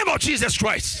in the name of Jesus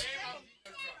Christ.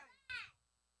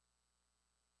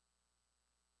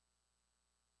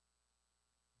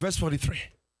 Verse 43.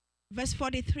 Verse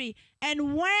 43.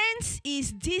 And whence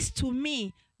is this to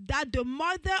me, that the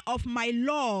mother of my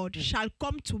Lord shall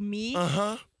come to me?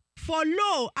 For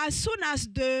lo, as soon as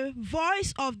the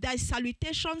voice of thy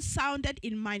salutation sounded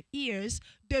in mine ears,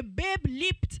 the babe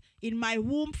leaped in my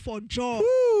womb for joy.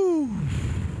 Woo.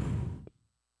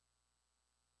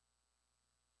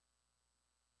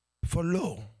 For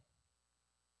lo,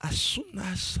 as soon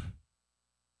as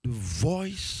the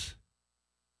voice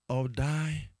of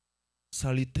thy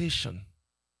salutation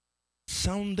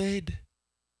sounded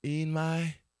in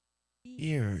my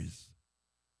ears,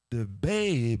 the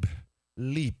babe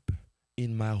leap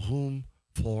in my womb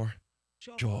for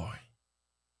joy.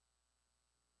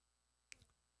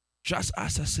 Just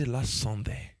as I said last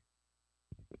Sunday,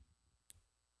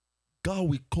 God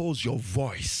will cause your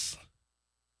voice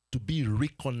to be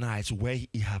recognized where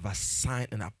He have assigned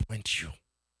and appointed you.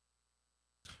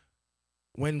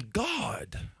 When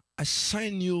God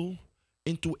assigns you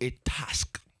into a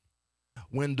task,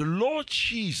 when the Lord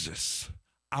Jesus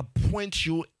appoints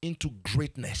you into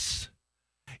greatness,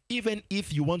 even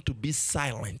if you want to be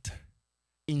silent,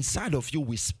 inside of you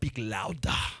will speak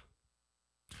louder.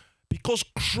 Because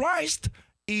Christ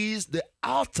is the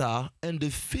author and the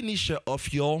finisher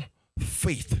of your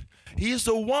faith. He is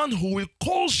the one who will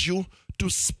cause you to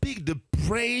speak the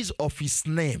praise of His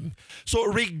name. So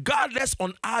regardless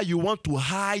on how you want to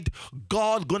hide,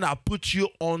 God gonna put you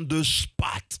on the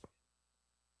spot.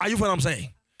 Are you what I'm saying?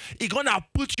 He's gonna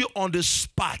put you on the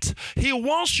spot. He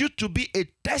wants you to be a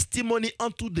testimony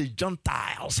unto the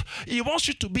Gentiles. He wants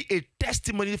you to be a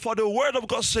testimony, for the word of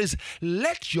God says,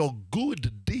 let your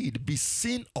good deed be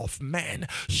seen of men,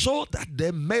 so that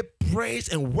they may praise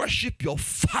and worship your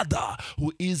Father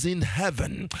who is in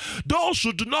heaven. Those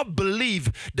who do not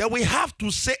believe, that we have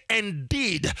to say,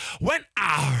 indeed, when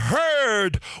I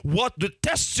heard what the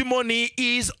testimony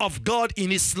is of God in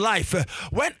his life,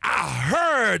 when I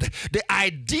heard the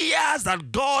ideas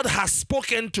that God has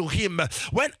spoken to him,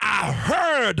 when I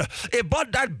heard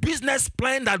about that business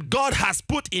plan that God has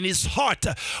put in his heart,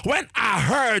 when I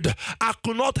heard, I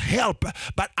could not help,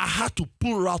 but I had to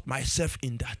pour out myself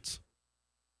in that.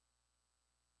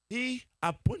 He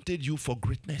appointed you for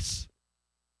greatness.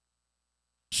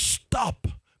 Stop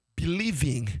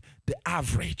believing the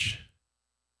average.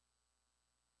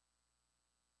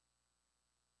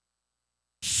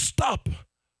 Stop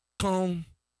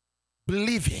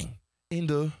believing in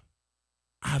the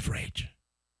average.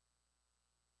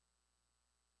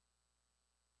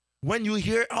 When you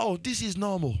hear, oh, this is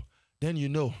normal, then you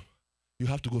know you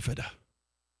have to go further.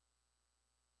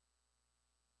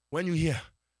 When you hear,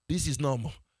 this is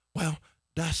normal, well,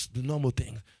 that's the normal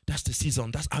thing. That's the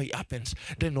season. That's how it happens.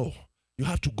 Then no, you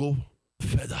have to go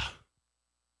further.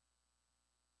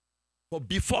 But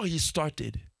before he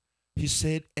started, he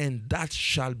said, and that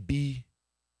shall be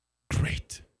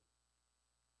great.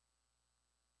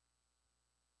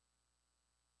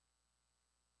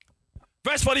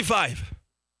 Verse 45.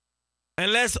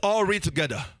 And let's all read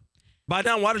together. By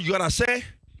then, what are you going to say?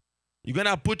 You're going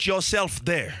to put yourself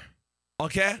there.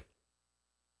 Okay?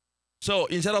 So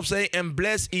instead of saying, and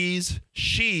blessed is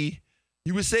she,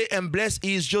 you will say, and blessed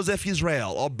is Joseph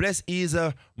Israel, or blessed is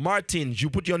Martin. You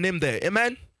put your name there.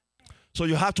 Amen? So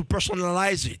you have to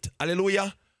personalize it.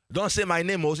 Hallelujah. Don't say my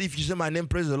name. If you say my name,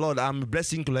 praise the Lord, I'm a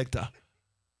blessing collector.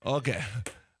 Okay.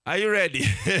 Are you ready?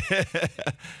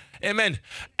 Amen.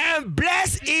 And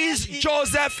blessed is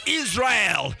Joseph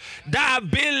Israel that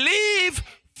believe,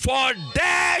 for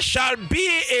there shall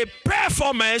be a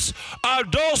performance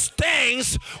of those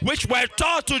things which were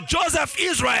taught to Joseph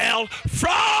Israel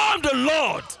from the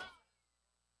Lord.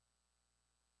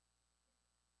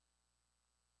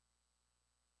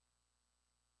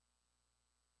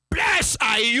 Blessed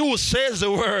are you, says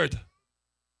the word,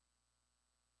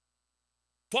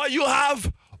 for you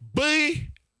have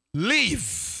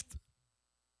believed.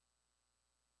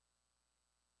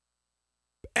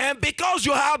 And because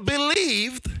you have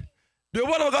believed, the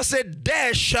word of God said,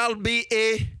 there shall be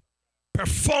a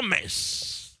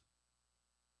performance.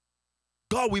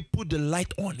 God will put the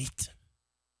light on it.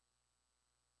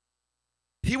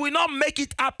 He will not make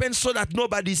it happen so that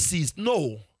nobody sees.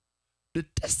 No. The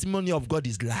testimony of God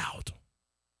is loud.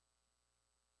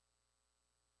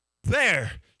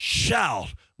 There shall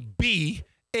be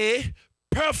a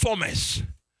performance.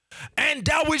 And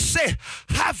that will say,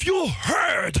 have you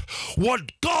heard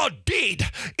what God did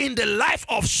in the life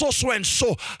of so and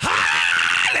so?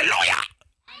 Hallelujah.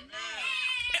 Amen.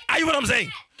 Are you what I'm saying?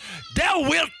 They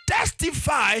will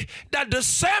testify that the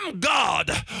same God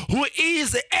who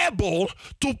is able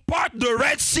to part the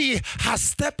Red Sea has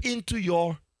stepped into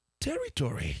your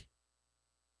territory.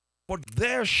 But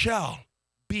there shall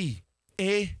be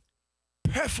a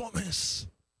performance.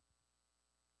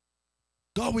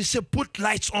 God will say, put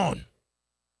lights on.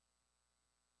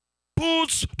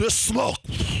 Put the smoke.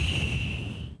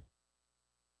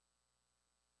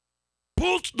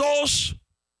 Put those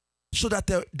so that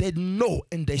they know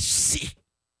and they see.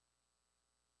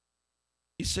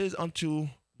 He says unto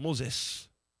Moses,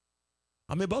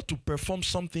 I'm about to perform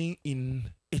something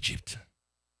in Egypt.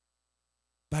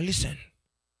 But listen,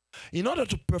 in order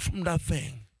to perform that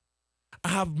thing, I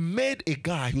have made a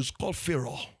guy who's called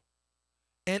Pharaoh.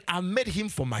 And I made him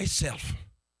for myself.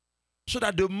 So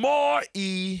that the more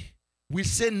he will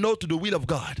say no to the will of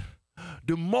God,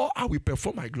 the more I will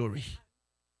perform my glory.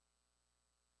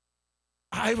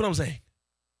 I hear what I'm saying?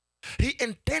 He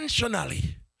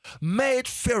intentionally made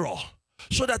Pharaoh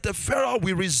so that the Pharaoh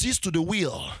will resist to the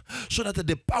will, so that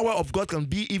the power of God can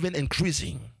be even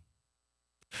increasing.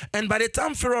 And by the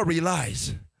time Pharaoh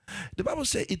realized, the Bible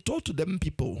says he told to them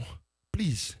people,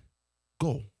 please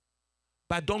go,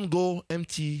 but don't go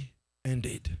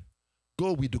empty-handed.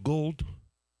 Go with the gold,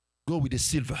 go with the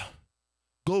silver,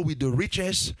 go with the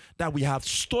riches that we have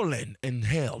stolen and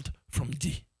held from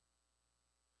thee.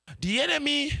 The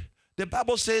enemy, the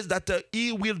Bible says that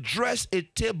he will dress a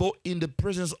table in the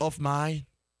presence of my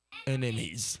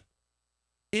enemies.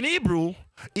 In Hebrew,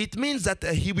 it means that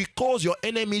he will cause your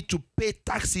enemy to pay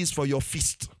taxes for your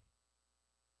feast.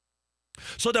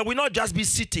 So that we not just be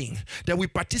sitting, that we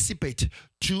participate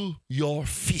to your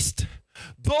feast.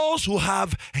 Those who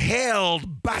have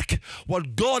held back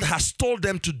what God has told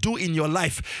them to do in your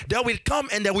life, they will come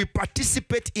and they will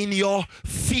participate in your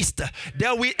feast.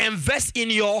 They will invest in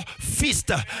your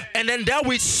feast. And then they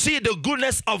will see the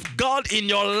goodness of God in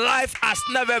your life as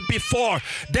never before.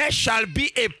 There shall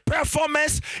be a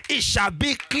performance. It shall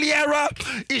be clearer.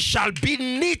 It shall be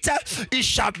neater. It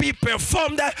shall be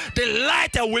performed. The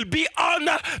light will be on.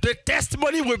 The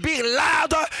testimony will be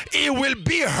louder. It will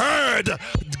be heard.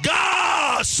 God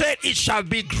said it shall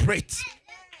be great.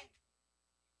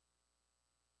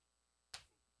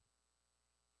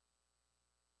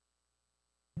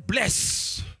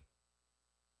 Blessed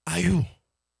are you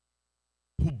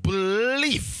who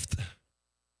believed,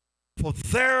 for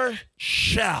there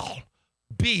shall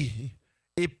be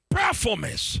a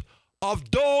performance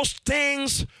of those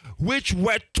things which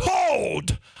were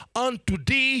told unto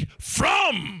thee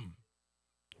from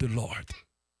the Lord.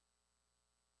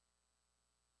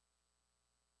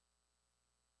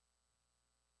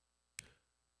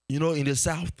 You know, in the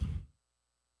South,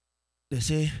 they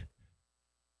say,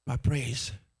 my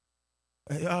praise.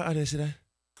 How do they say that?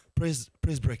 Praise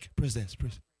break. Praise dance.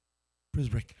 Praise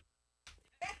break.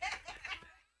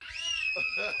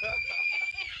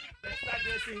 Let's start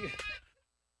dancing.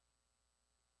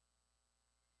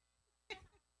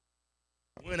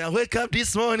 When I wake up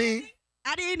this morning,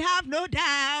 I didn't have no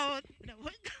doubt.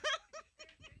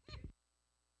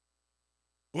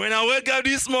 When I wake up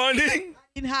this morning,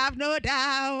 Didn't have no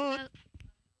doubt.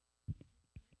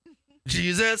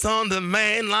 Jesus on the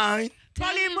main line.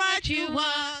 Tell him what you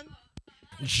want.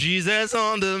 Jesus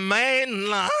on the main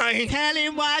line. Tell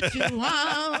him what you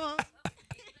want.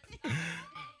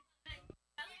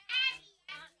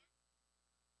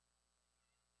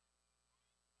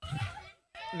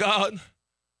 God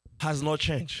has not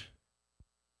changed.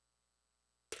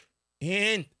 He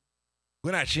ain't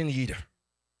gonna change either.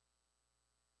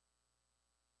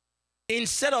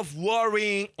 Instead of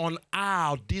worrying on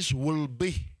how this will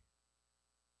be,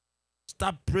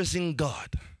 start praising God,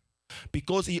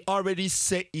 because he already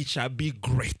said it shall be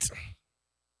great.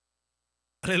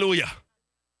 Hallelujah.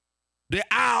 The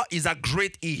hour is a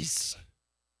great is.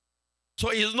 So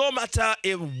it's no matter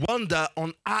a wonder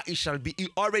on how it shall be. He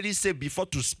already said before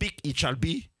to speak, it shall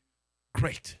be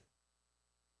great.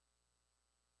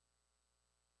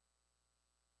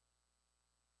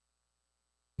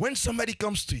 When somebody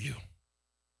comes to you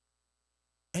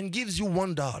and gives you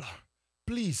 $1,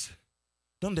 please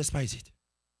don't despise it.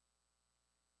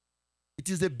 It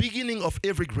is the beginning of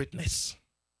every greatness.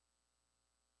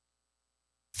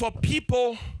 For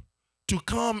people to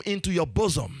come into your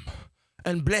bosom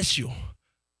and bless you,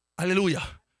 hallelujah,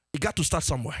 you got to start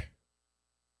somewhere.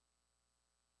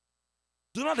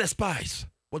 Do not despise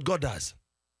what God does.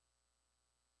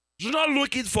 Do not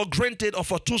look it for granted or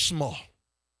for too small.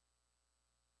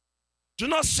 Do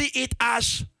not see it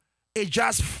as a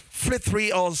just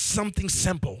flattery or something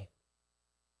simple.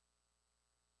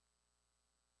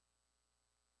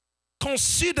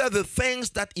 Consider the things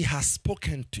that he has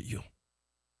spoken to you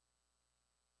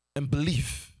and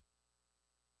believe,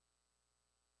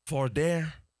 for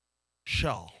there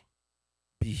shall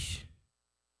be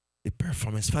a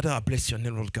performance. Father, I bless your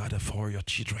name, Lord God, for your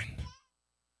children.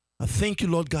 I thank you,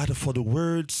 Lord God, for the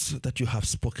words that you have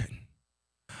spoken.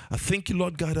 I thank you,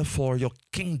 Lord God, for your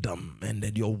kingdom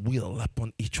and your will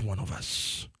upon each one of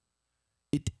us.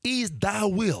 It is thy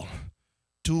will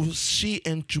to see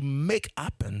and to make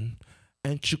happen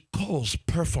and to cause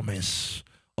performance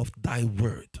of thy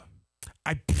word.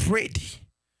 I pray thee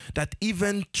that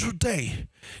even today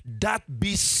that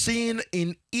be seen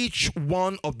in each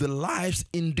one of the lives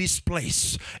in this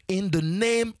place, in the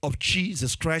name of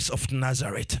Jesus Christ of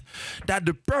Nazareth. That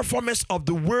the performance of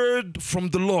the word from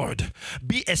the Lord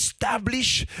be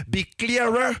established, be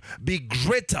clearer, be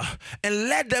greater, and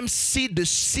let them see the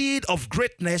seed of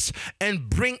greatness and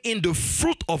bring in the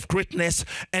fruit of greatness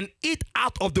and eat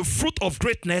out of the fruit of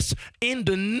greatness in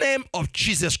the name of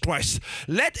Jesus Christ.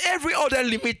 Let every other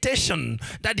limitation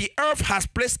that the earth has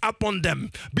placed upon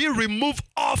them be removed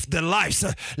off their lives.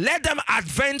 Let them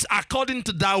advance according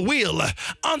to thy will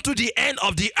unto the end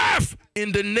of the earth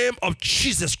in the name of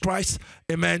Jesus Christ.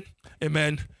 Amen.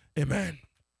 Amen. Amen.